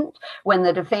that shouldn't, when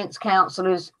the defence counsel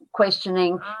is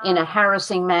questioning in a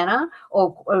harassing manner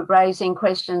or raising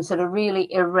questions that are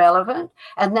really irrelevant,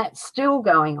 and that's still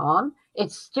going on.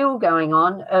 It's still going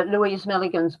on. Louise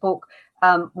Milligan's book,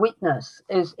 Witness,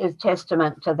 is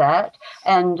testament to that,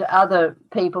 and other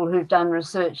people who've done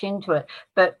research into it.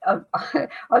 But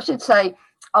I should say,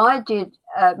 I did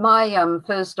my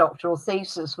first doctoral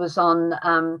thesis was on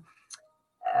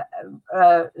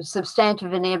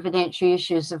substantive and evidentiary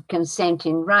issues of consent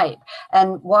in rape.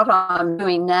 And what I'm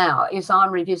doing now is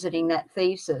I'm revisiting that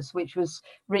thesis, which was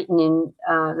written in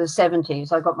the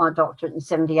 70s. I got my doctorate in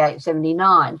 78,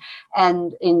 79,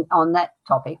 and on that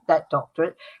topic, that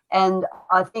doctorate. And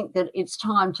I think that it's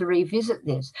time to revisit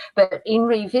this. But in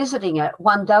revisiting it,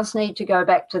 one does need to go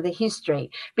back to the history,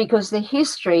 because the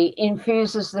history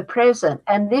infuses the present.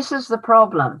 And this is the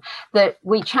problem, that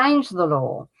we change the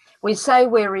law. We say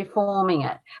we're reforming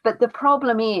it, but the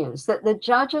problem is that the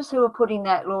judges who are putting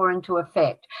that law into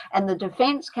effect and the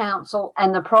defence counsel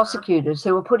and the prosecutors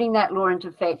who are putting that law into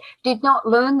effect did not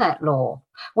learn that law.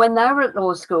 When they were at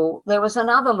law school, there was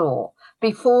another law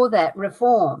before that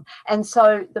reform. And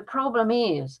so the problem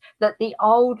is that the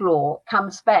old law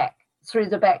comes back through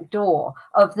the back door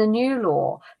of the new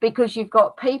law, because you've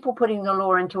got people putting the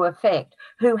law into effect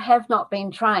who have not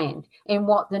been trained in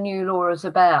what the new law is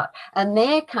about. And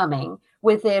they're coming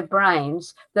with their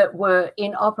brains that were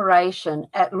in operation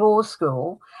at law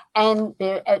school, and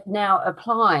they're now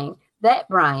applying that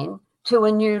brain to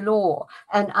a new law.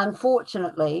 And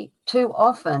unfortunately, too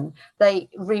often they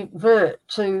revert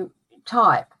to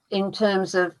type in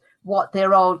terms of what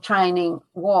their old training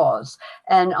was.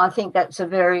 And I think that's a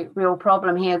very real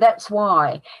problem here. That's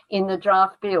why in the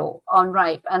draft bill on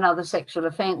rape and other sexual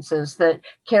offences that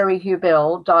Kerry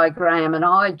Hubel, Di Graham and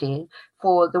I did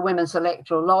for the Women's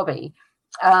Electoral Lobby,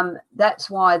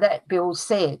 that's why that bill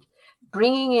said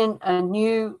bringing in a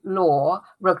new law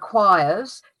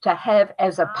requires to have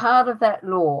as a part of that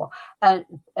law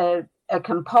a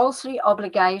compulsory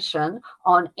obligation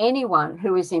on anyone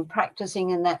who is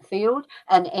practicing in that field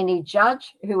and any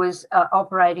judge who is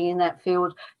operating in that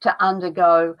field to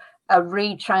undergo a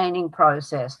retraining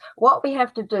process. What we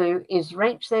have to do is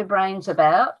wrench their brains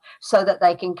about so that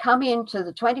they can come into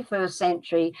the 21st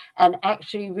century and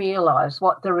actually realise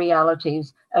what the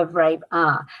realities of rape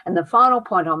are. And the final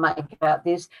point I'll make about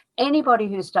this, anybody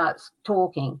who starts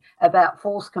talking about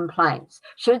false complaints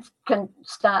can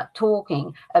start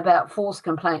talking about false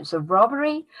complaints of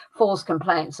robbery, false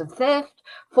complaints of theft,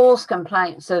 false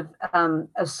complaints of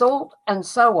assault, and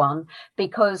so on,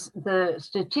 because the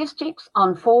statistics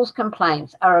on false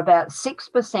complaints are about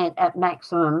 6% at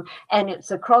maximum, and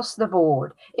it's across the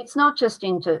board. It's not just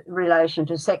in relation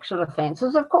to sexual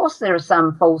offences. Of course, there are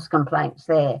some false complaints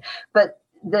there, but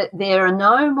there are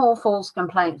no more false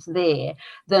complaints there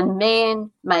than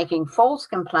men making false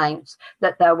complaints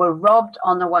that they were robbed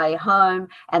on the way home,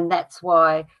 and that's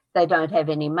why they don't have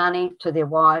any money to their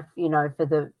wife, for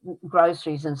the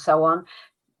groceries and so on,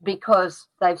 because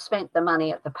they've spent the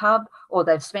money at the pub or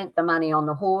they've spent the money on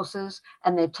the horses,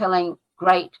 and they're telling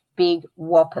great big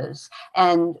whoppers.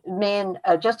 And men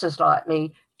are just as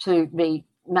likely to be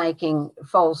making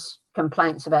false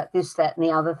complaints about this, that, and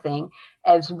the other thing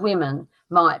as women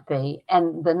might be,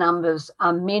 and the numbers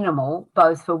are minimal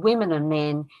both for women and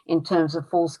men in terms of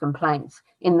false complaints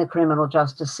in the criminal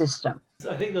justice system.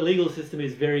 I think the legal system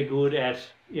is very good at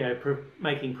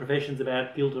making professions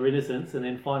about guilt or innocence and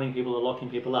then finding people or locking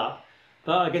people up.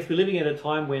 But I guess we're living at a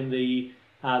time when the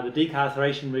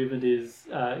decarceration movement is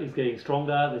getting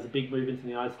stronger. There's a big movement in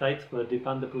the United States for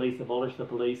defund the police, abolish the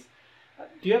police.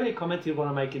 Do you have any comments you want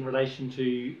to make in relation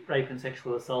to rape and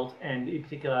sexual assault, and in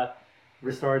particular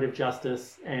restorative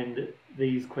justice and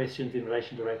these questions in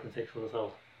relation to rape and sexual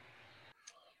assault?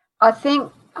 I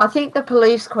think the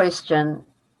police question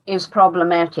is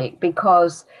problematic,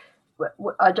 because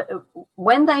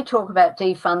when they talk about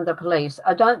defund the police,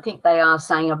 I don't think they are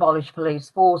saying abolish police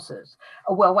forces.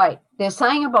 Well, wait, they're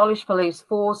saying abolish police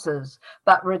forces,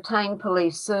 but retain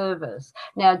police service.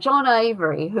 Now, John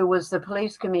Avery, who was the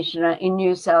police commissioner in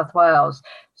New South Wales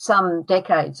some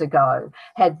decades ago,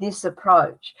 had this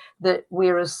approach that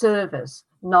we're a service,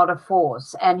 not a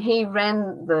force. And he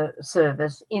ran the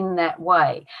service in that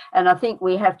way. And I think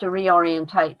we have to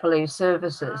reorientate police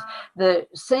services. The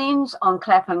scenes on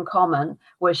Clapham Common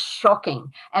were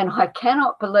shocking. And I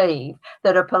cannot believe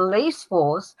that a police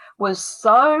force was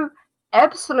so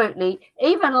absolutely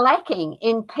even lacking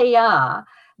in PR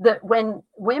that when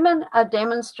women are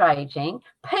demonstrating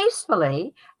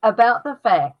peacefully about the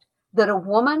fact that a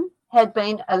woman had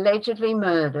been allegedly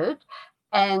murdered,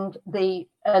 and the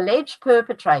alleged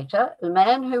perpetrator, the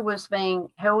man who was being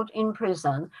held in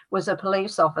prison, was a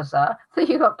police officer. So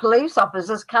you've got police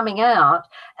officers coming out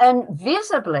and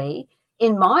visibly,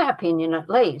 in my opinion at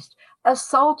least,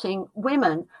 assaulting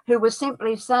women who were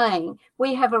simply saying,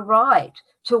 we have a right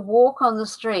to walk on the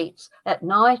streets at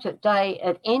night, at day,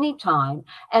 at any time,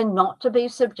 and not to be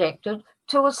subjected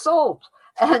to assault.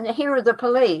 And here are the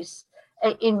police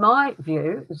in my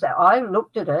view, is that I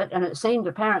looked at it and it seemed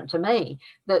apparent to me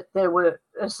that there were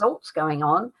assaults going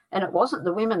on, and it wasn't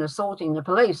the women assaulting the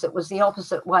police, it was the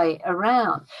opposite way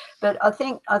around. But I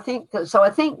think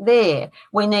there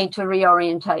we need to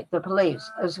reorientate the police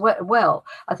as well.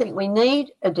 I think we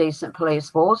need a decent police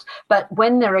force, but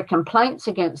when there are complaints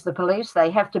against the police,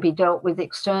 they have to be dealt with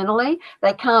externally.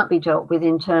 They can't be dealt with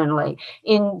internally.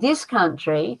 In this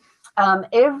country,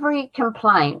 every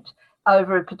complaint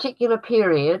over a particular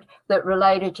period that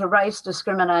related to race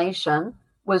discrimination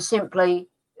was simply,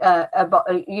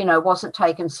 wasn't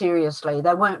taken seriously.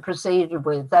 They weren't proceeded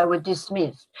with. They were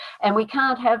dismissed. And we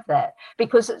can't have that,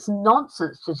 because it's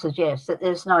nonsense to suggest that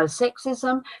there's no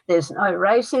sexism, there's no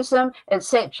racism,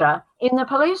 etc. in the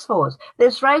police force.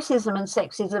 There's racism and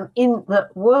sexism in the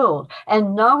world,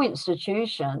 and no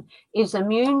institution is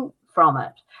immune from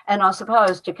it. And I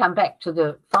suppose, to come back to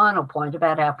the final point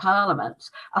about our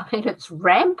parliaments, I mean, it's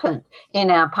rampant in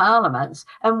our parliaments.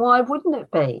 And why wouldn't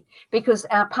it be? Because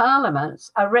our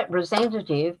parliaments are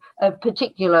representative of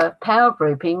particular power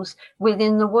groupings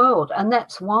within the world. And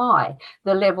that's why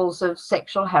the levels of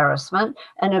sexual harassment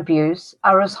and abuse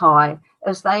are as high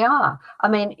as they are. I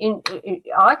mean,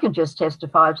 I can just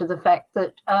testify to the fact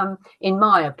that, in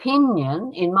my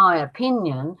opinion,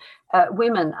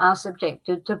 women are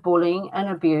subjected to bullying and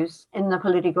abuse in the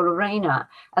political arena,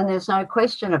 and there's no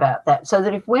question about that. So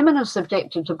that if women are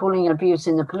subjected to bullying and abuse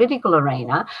in the political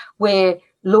arena, where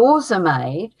laws are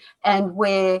made and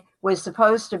where we're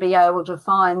supposed to be able to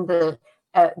find that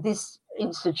this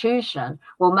institution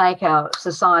will make our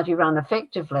society run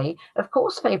effectively, of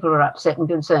course people are upset and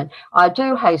concerned. I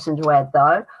do hasten to add,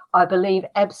 though, I believe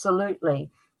absolutely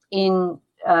in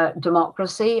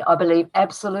democracy. I believe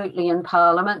absolutely in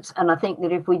parliaments, and I think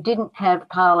that if we didn't have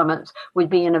parliaments, we'd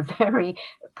be in a very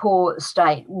poor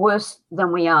state, worse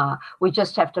than we are. We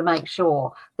just have to make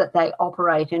sure that they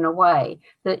operate in a way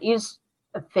that is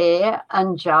fair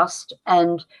and just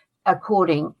and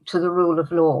according to the rule of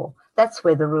law. That's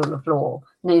where the rule of law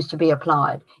needs to be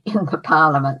applied, in the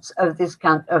parliaments of this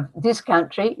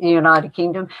country, the United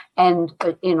Kingdom, and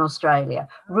in Australia.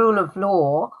 Rule of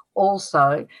law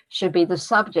also should be the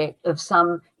subject of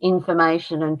some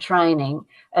information and training,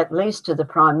 at least to the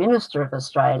Prime Minister of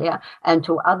Australia and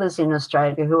to others in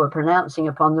Australia who are pronouncing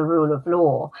upon the rule of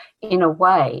law in a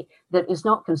way that is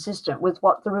not consistent with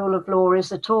what the rule of law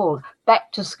is at all.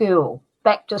 Back to school,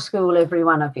 every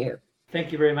one of you.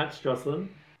 Thank you very much, Jocelyn.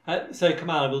 So,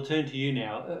 Kamala, we'll turn to you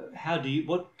now.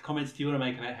 What comments do you want to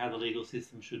make about how the legal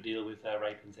system should deal with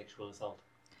rape and sexual assault?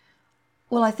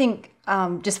 Well, I think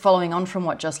just following on from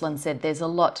what Jocelyn said, there's a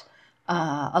lot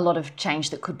of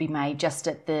change that could be made just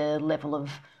at the level of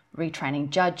retraining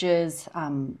judges,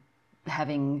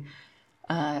 having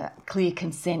clear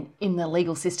consent in the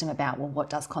legal system about, well, what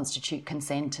does constitute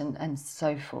consent and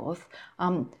so forth.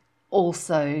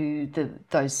 Also,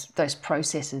 those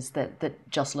processes that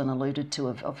Jocelyn alluded to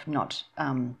of not,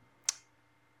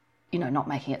 not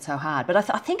making it so hard. But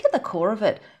I think at the core of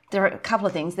it, there are a couple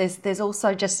of things. There's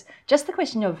also just the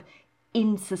question of,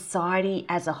 in society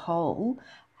as a whole,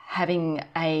 having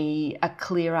a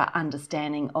clearer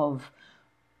understanding of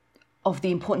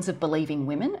the importance of believing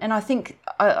women. And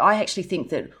I actually think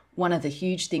that one of the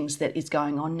huge things that is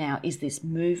going on now is this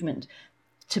movement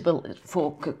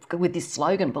with this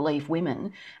slogan, "Believe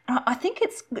Women." And I think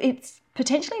it's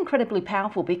potentially incredibly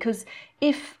powerful, because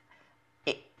if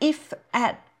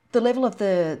at the level of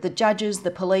the judges,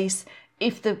 the police,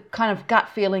 if the kind of gut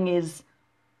feeling is,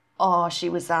 oh, she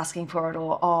was asking for it,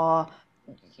 or oh,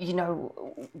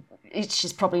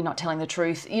 she's probably not telling the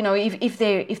truth,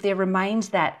 if there remains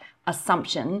that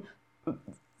assumption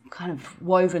kind of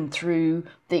woven through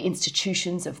the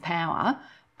institutions of power,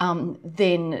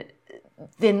 then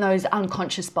those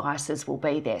unconscious biases will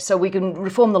be there. So we can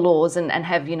reform the laws and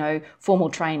have,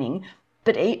 formal training.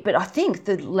 But I think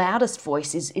the loudest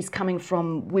voice is coming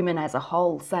from women as a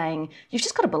whole, saying, you've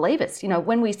just got to believe us.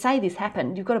 When we say this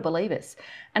happened, you've got to believe us.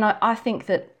 And I think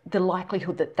that the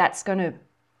likelihood that that's going to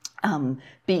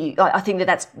I think that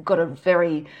that's got a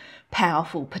very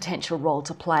powerful potential role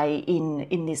to play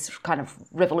in this kind of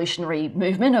revolutionary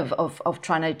movement of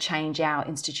trying to change our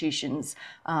institutions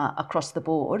across the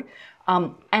board.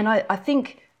 And I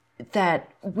think that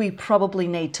we probably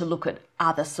need to look at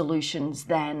other solutions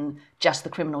than just the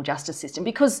criminal justice system,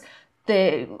 because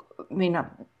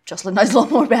Jocelyn knows a lot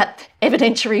more about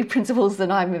evidentiary principles than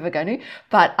I'm ever going to,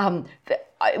 but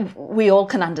we all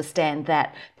can understand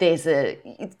that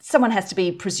someone has to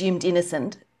be presumed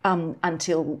innocent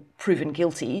until proven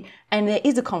guilty, and there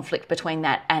is a conflict between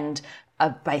that and a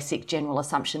basic general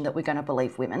assumption that we're going to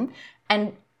believe women.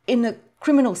 And in the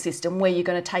criminal system where you're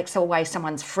going to take away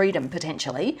someone's freedom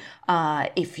potentially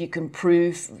if you can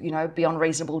prove, beyond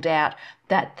reasonable doubt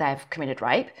that they've committed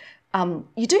rape.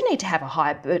 You do need to have a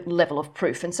higher level of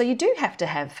proof, and so you do have to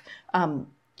have,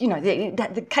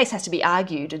 the case has to be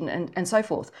argued and so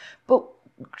forth. But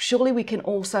surely we can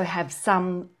also have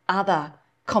some other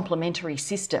complementary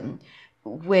system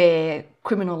where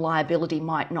criminal liability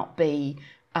might not be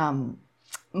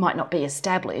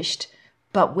established,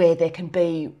 but where there can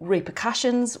be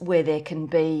repercussions, where there can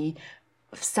be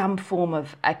some form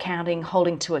of accounting,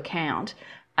 holding to account,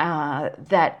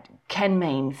 that can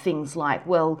mean things like,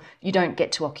 well, you don't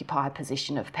get to occupy a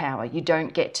position of power, you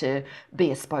don't get to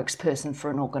be a spokesperson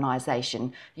for an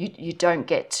organisation, you don't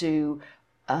get to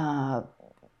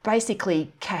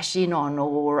basically cash in on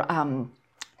or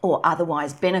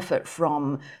otherwise benefit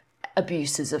from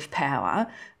abuses of power.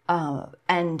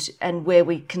 And where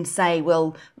we can say,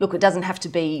 well, look, it doesn't have to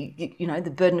be, the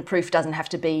burden of proof doesn't have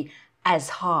to be as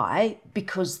high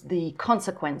because the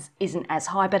consequence isn't as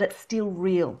high, but it's still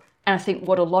real. And I think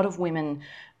what a lot of women,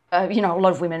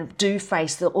 do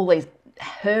face all these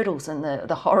hurdles and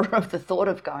the horror of the thought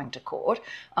of going to court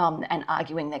and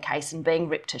arguing their case and being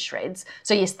ripped to shreds.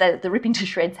 So yes, the ripping to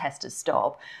shreds has to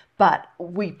stop, but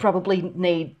we probably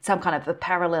need some kind of a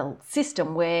parallel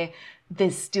system where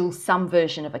there's still some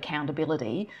version of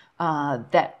accountability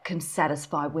that can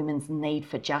satisfy women's need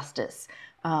for justice.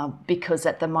 Because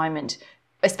at the moment,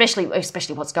 especially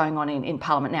what's going on in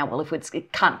Parliament now, well, if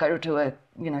it can't go to a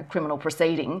criminal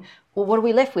proceeding, well, what are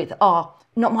we left with? Oh,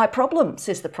 not my problem,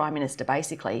 says the Prime Minister,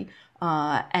 basically. So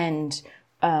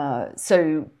I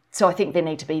think there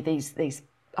need to be these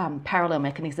parallel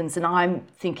mechanisms, and I'm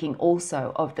thinking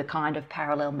also of the kind of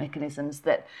parallel mechanisms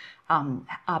that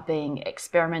are being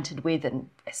experimented with and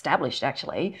established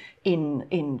actually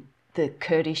in the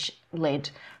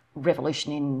Kurdish-led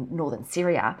revolution in northern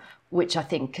Syria, which I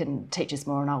think can teach us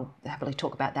more, and I'll happily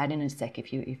talk about that in a sec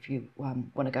if you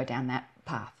want to go down that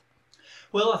path.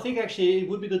 Well, I think actually it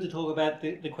would be good to talk about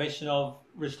the question of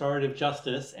restorative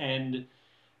justice and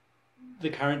the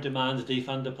current demands,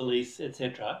 defund the police,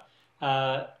 etc.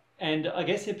 And I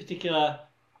guess in particular,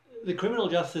 the criminal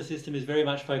justice system is very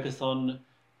much focused on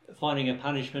finding a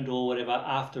punishment or whatever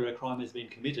after a crime has been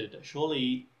committed.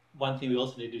 Surely one thing we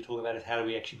also need to talk about is how do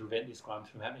we actually prevent these crimes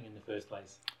from happening in the first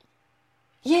place?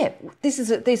 Yeah,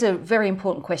 these are very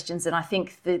important questions, and I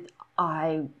think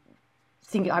I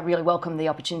really welcome the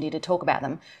opportunity to talk about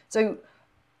them. So,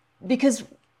 because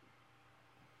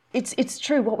it's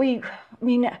true.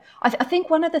 I think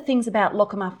one of the things about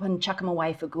lock 'em up and chuck 'em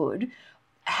away for good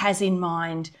has in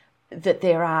mind that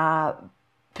there are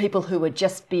people who are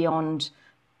just beyond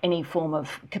any form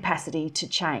of capacity to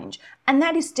change, and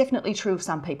that is definitely true of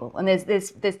some people. And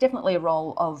there's definitely a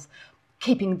role of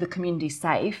keeping the community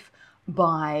safe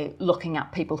by locking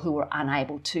up people who are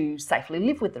unable to safely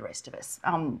live with the rest of us.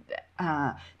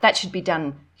 That should be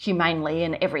done humanely,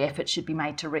 and every effort should be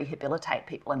made to rehabilitate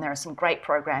people. And there are some great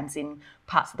programs in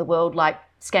parts of the world like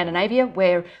Scandinavia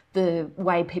where the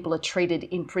way people are treated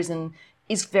in prison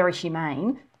is very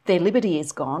humane. Their liberty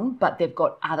is gone, but they've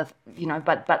got other,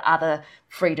 but other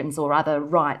freedoms or other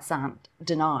rights aren't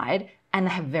denied, and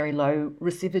they have very low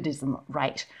recidivism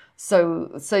rate. So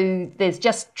there's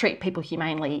just treat people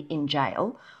humanely in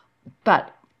jail,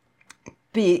 but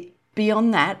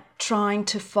beyond that, trying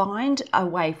to find a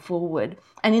way forward.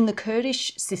 And in the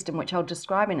Kurdish system, which I'll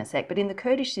describe in a sec, but in the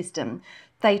Kurdish system,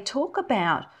 they talk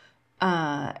about,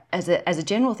 as a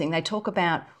general thing, they talk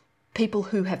about people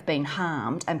who have been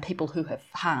harmed and people who have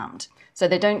harmed. So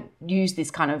they don't use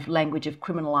this kind of language of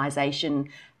criminalisation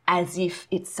as if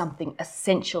it's something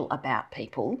essential about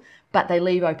people, but they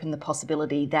leave open the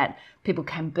possibility that people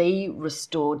can be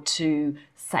restored to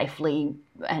safely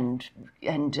and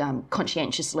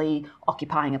conscientiously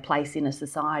occupying a place in a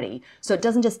society. So it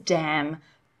doesn't just damn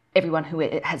everyone who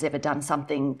has ever done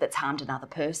something that's harmed another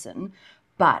person,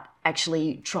 but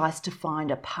actually tries to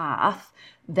find a path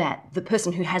that the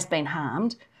person who has been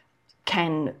harmed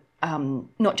can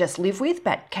not just live with,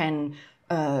 but can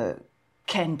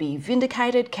be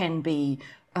vindicated, can be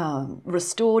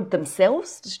restored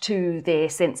themselves to their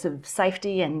sense of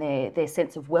safety and their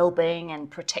sense of well-being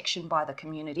and protection by the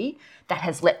community that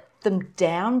has let them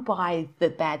down by the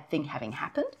bad thing having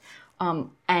happened.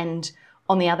 And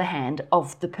on the other hand,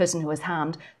 of the person who was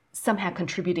harmed, somehow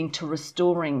contributing to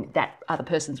restoring that other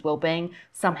person's well-being,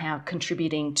 somehow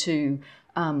contributing to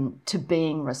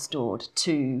being restored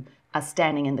to a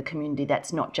standing in the community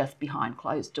that's not just behind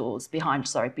closed doors, behind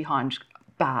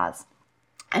bars,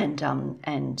 and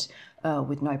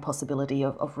with no possibility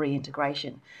of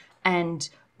reintegration. And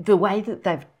the way that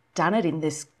they've done it in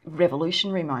this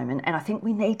revolutionary moment, and I think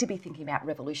we need to be thinking about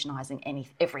revolutionising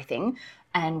everything.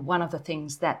 And one of the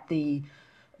things that the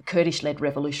Kurdish-led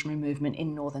revolutionary movement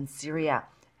in northern Syria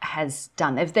has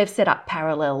done, they've set up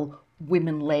parallel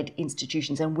women-led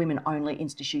institutions and women-only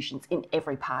institutions in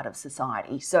every part of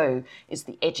society. So it's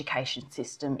the education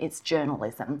system, it's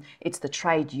journalism, it's the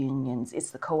trade unions, it's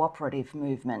the cooperative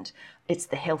movement, it's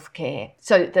the healthcare.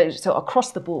 So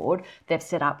across the board, they've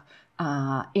set up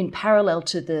in parallel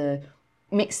to the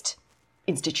mixed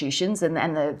institutions and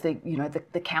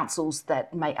the councils that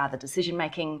are the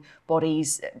decision-making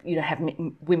bodies, have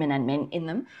women and men in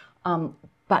them.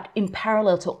 But in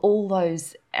parallel to all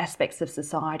those aspects of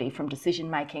society, from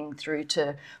decision-making through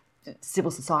to civil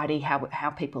society, how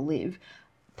people live,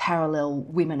 parallel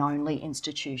women-only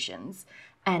institutions.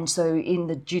 And so in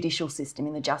the judicial system,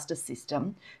 in the justice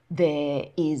system, there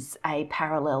is a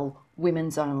parallel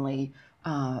women's-only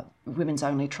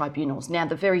tribunals. Now,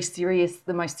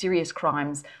 the most serious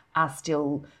crimes are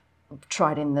still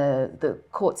tried in the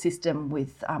court system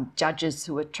with judges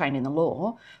who are trained in the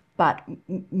law, but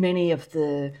many of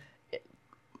the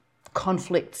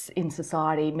conflicts in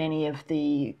society, many of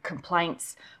the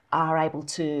complaints are able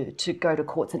to go to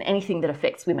courts, and anything that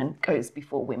affects women goes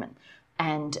before women.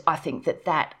 And I think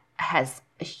that has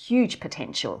a huge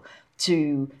potential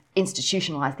to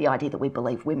institutionalise the idea that we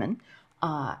believe women,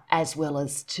 as well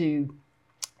as to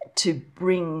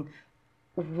bring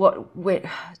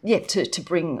to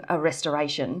bring a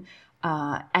restoration,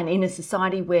 and in a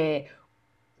society where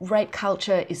rape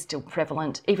culture is still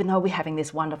prevalent, even though we're having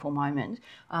this wonderful moment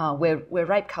where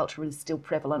rape culture is still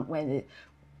prevalent, where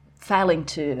failing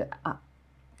to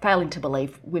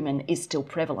believe women is still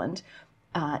prevalent,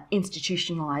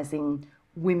 institutionalising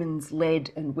women's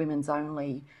led and women's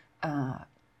only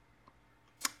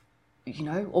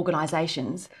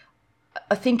organisations,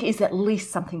 I think is at least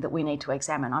something that we need to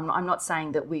examine. I'm not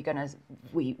saying that we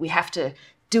have to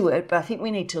do it, but I think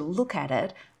we need to look at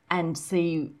it and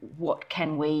see what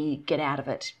can we get out of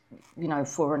it,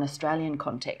 for an Australian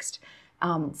context.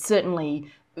 Certainly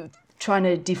trying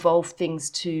to devolve things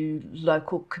to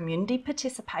local community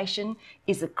participation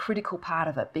is a critical part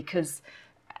of it, because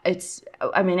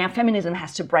our feminism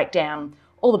has to break down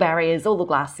all the barriers, all the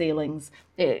glass ceilings.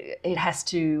 It has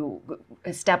to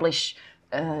establish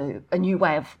a new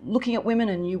way of looking at women,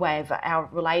 a new way of our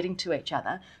relating to each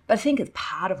other. But I think as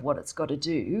part of what it's got to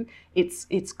do,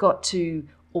 it's got to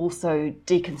also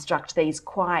deconstruct these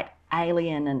quite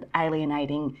alien and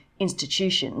alienating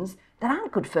institutions that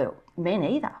aren't good for men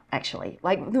either, actually.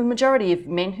 Like the majority of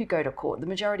men who go to court, the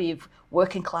majority of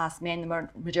working class men, the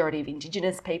majority of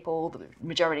Indigenous people, the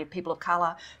majority of people of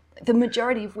colour, the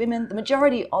majority of women, the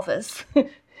majority of us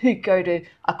who go to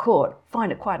a court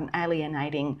find it quite an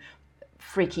alienating,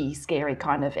 freaky, scary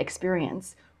kind of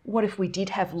experience. What if we did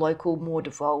have local, more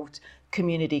devolved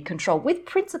community control with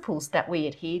principles that we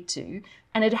adhere to?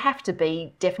 And it'd have to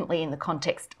be definitely in the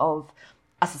context of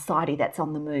a society that's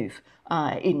on the move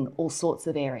in all sorts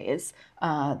of areas,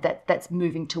 that's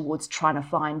moving towards trying to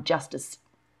find justice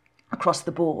across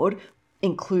the board,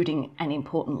 including and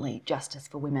importantly justice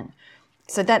for women.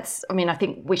 So I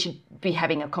think we should be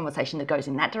having a conversation that goes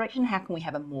in that direction. How can we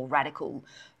have a more radical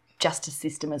justice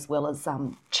system, as well as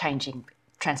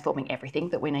transforming everything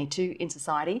that we need to in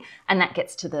society? And that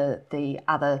gets to the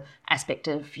other aspect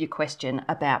of your question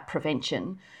about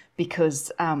prevention,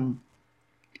 because and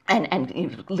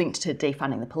linked to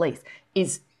defunding the police,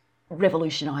 is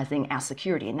revolutionising our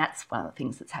security. And that's one of the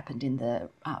things that's happened in the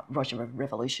Rojava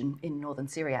revolution in northern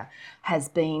Syria, has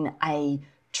been a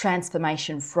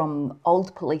transformation from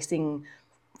old police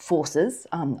forces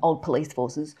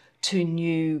to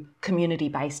new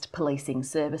community-based policing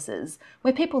services,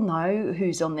 where people know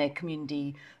who's on their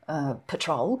community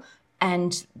patrol,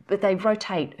 but they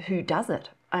rotate who does it.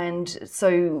 And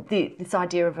so this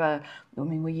idea of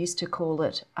we used to call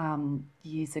it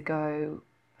years ago,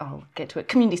 I'll get to it,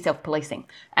 community self-policing,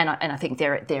 and I think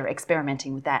they're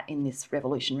experimenting with that in this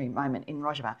revolutionary moment in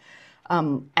Rojava.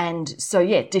 And so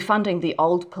defunding the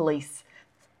old police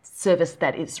service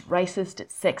that is racist,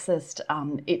 it's sexist,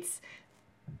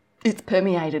 it's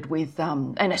permeated with,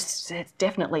 and it's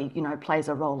definitely, plays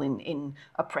a role in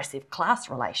oppressive class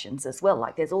relations as well.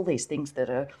 Like there's all these things that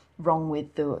are wrong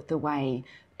with the way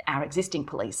our existing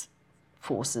police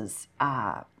forces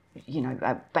are,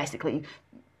 basically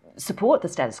support the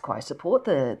status quo, support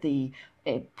the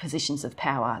positions of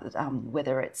power,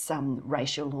 whether it's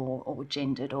racial or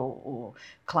gendered or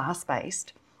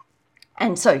class-based.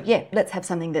 And so, let's have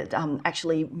something that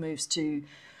actually moves to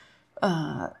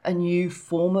a new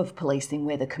form of policing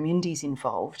where the community's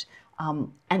involved.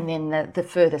 And then the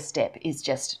further step is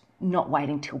just not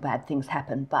waiting till bad things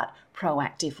happen, but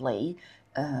proactively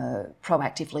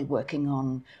working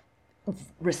on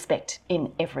respect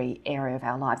in every area of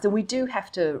our lives. And we do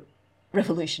have to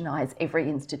revolutionise every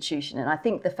institution. And I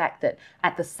think the fact that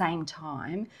at the same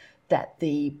time that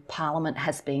the Parliament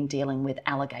has been dealing with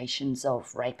allegations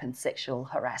of rape and sexual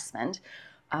harassment,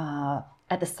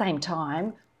 at the same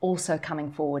time also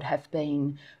coming forward have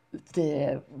been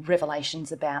the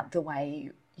revelations about the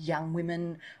way young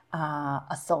women are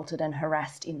assaulted and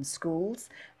harassed in schools.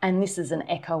 And this is an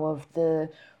echo of the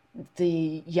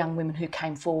young women who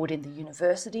came forward in the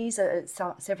universities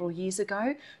several years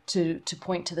ago to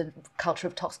point to the culture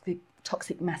of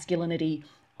toxic masculinity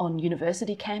on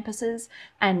university campuses,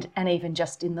 and even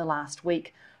just in the last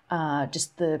week,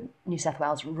 just the New South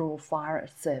Wales Rural Fire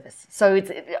Service. So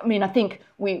I think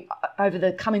over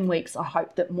the coming weeks, I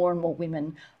hope that more and more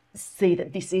women see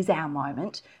that this is our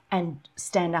moment and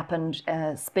stand up and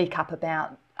speak up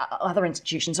about other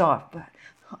institutions.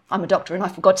 I'm a doctor and I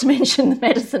forgot to mention the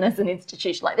medicine as an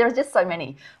institution. Like, there are just so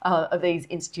many of these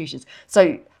institutions.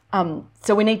 So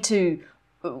we need to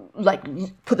put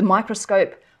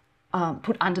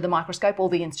under the microscope all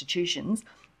the institutions,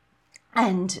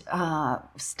 and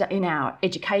in our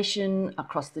education,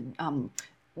 across the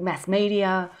mass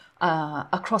media,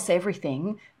 across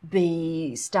everything,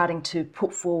 be starting to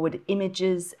put forward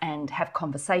images and have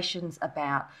conversations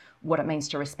about what it means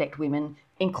to respect women,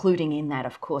 including in that,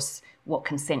 of course, what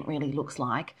consent really looks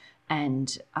like,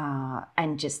 and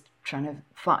just trying to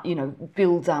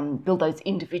build those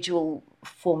individual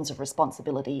forms of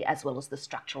responsibility as well as the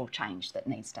structural change that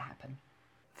needs to happen.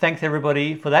 Thanks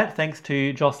everybody for that. Thanks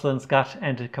to Jocelyn Scutt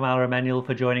and to Kamala Emanuel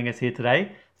for joining us here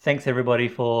today. Thanks everybody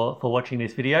for watching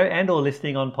this video and or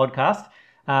listening on podcast.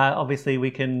 Obviously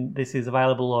this is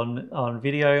available on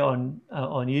video on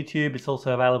YouTube. It's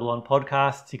also available on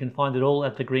podcasts. You can find it all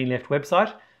at the Green Left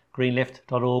website,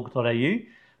 greenleft.org.au.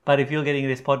 But if you're getting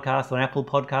this podcast on Apple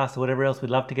Podcasts or whatever else,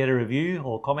 we'd love to get a review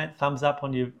or comment, thumbs up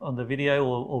on the video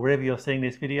or wherever you're seeing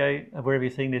this video, wherever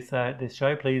you're seeing this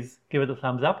show, please give it a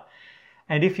thumbs up.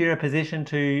 And if you're in a position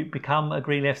to become a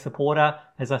Green Left supporter,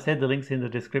 as I said, the link's in the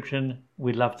description.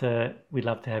 We'd love to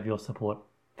have your support.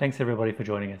 Thanks everybody for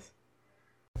joining us.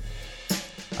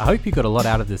 I hope you got a lot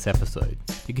out of this episode.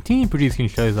 To continue producing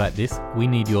shows like this, we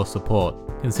need your support.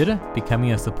 Consider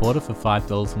becoming a supporter for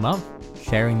 $5 a month,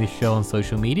 sharing this show on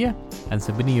social media, and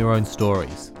submitting your own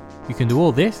stories. You can do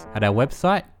all this at our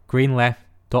website,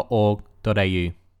 greenleft.org.au.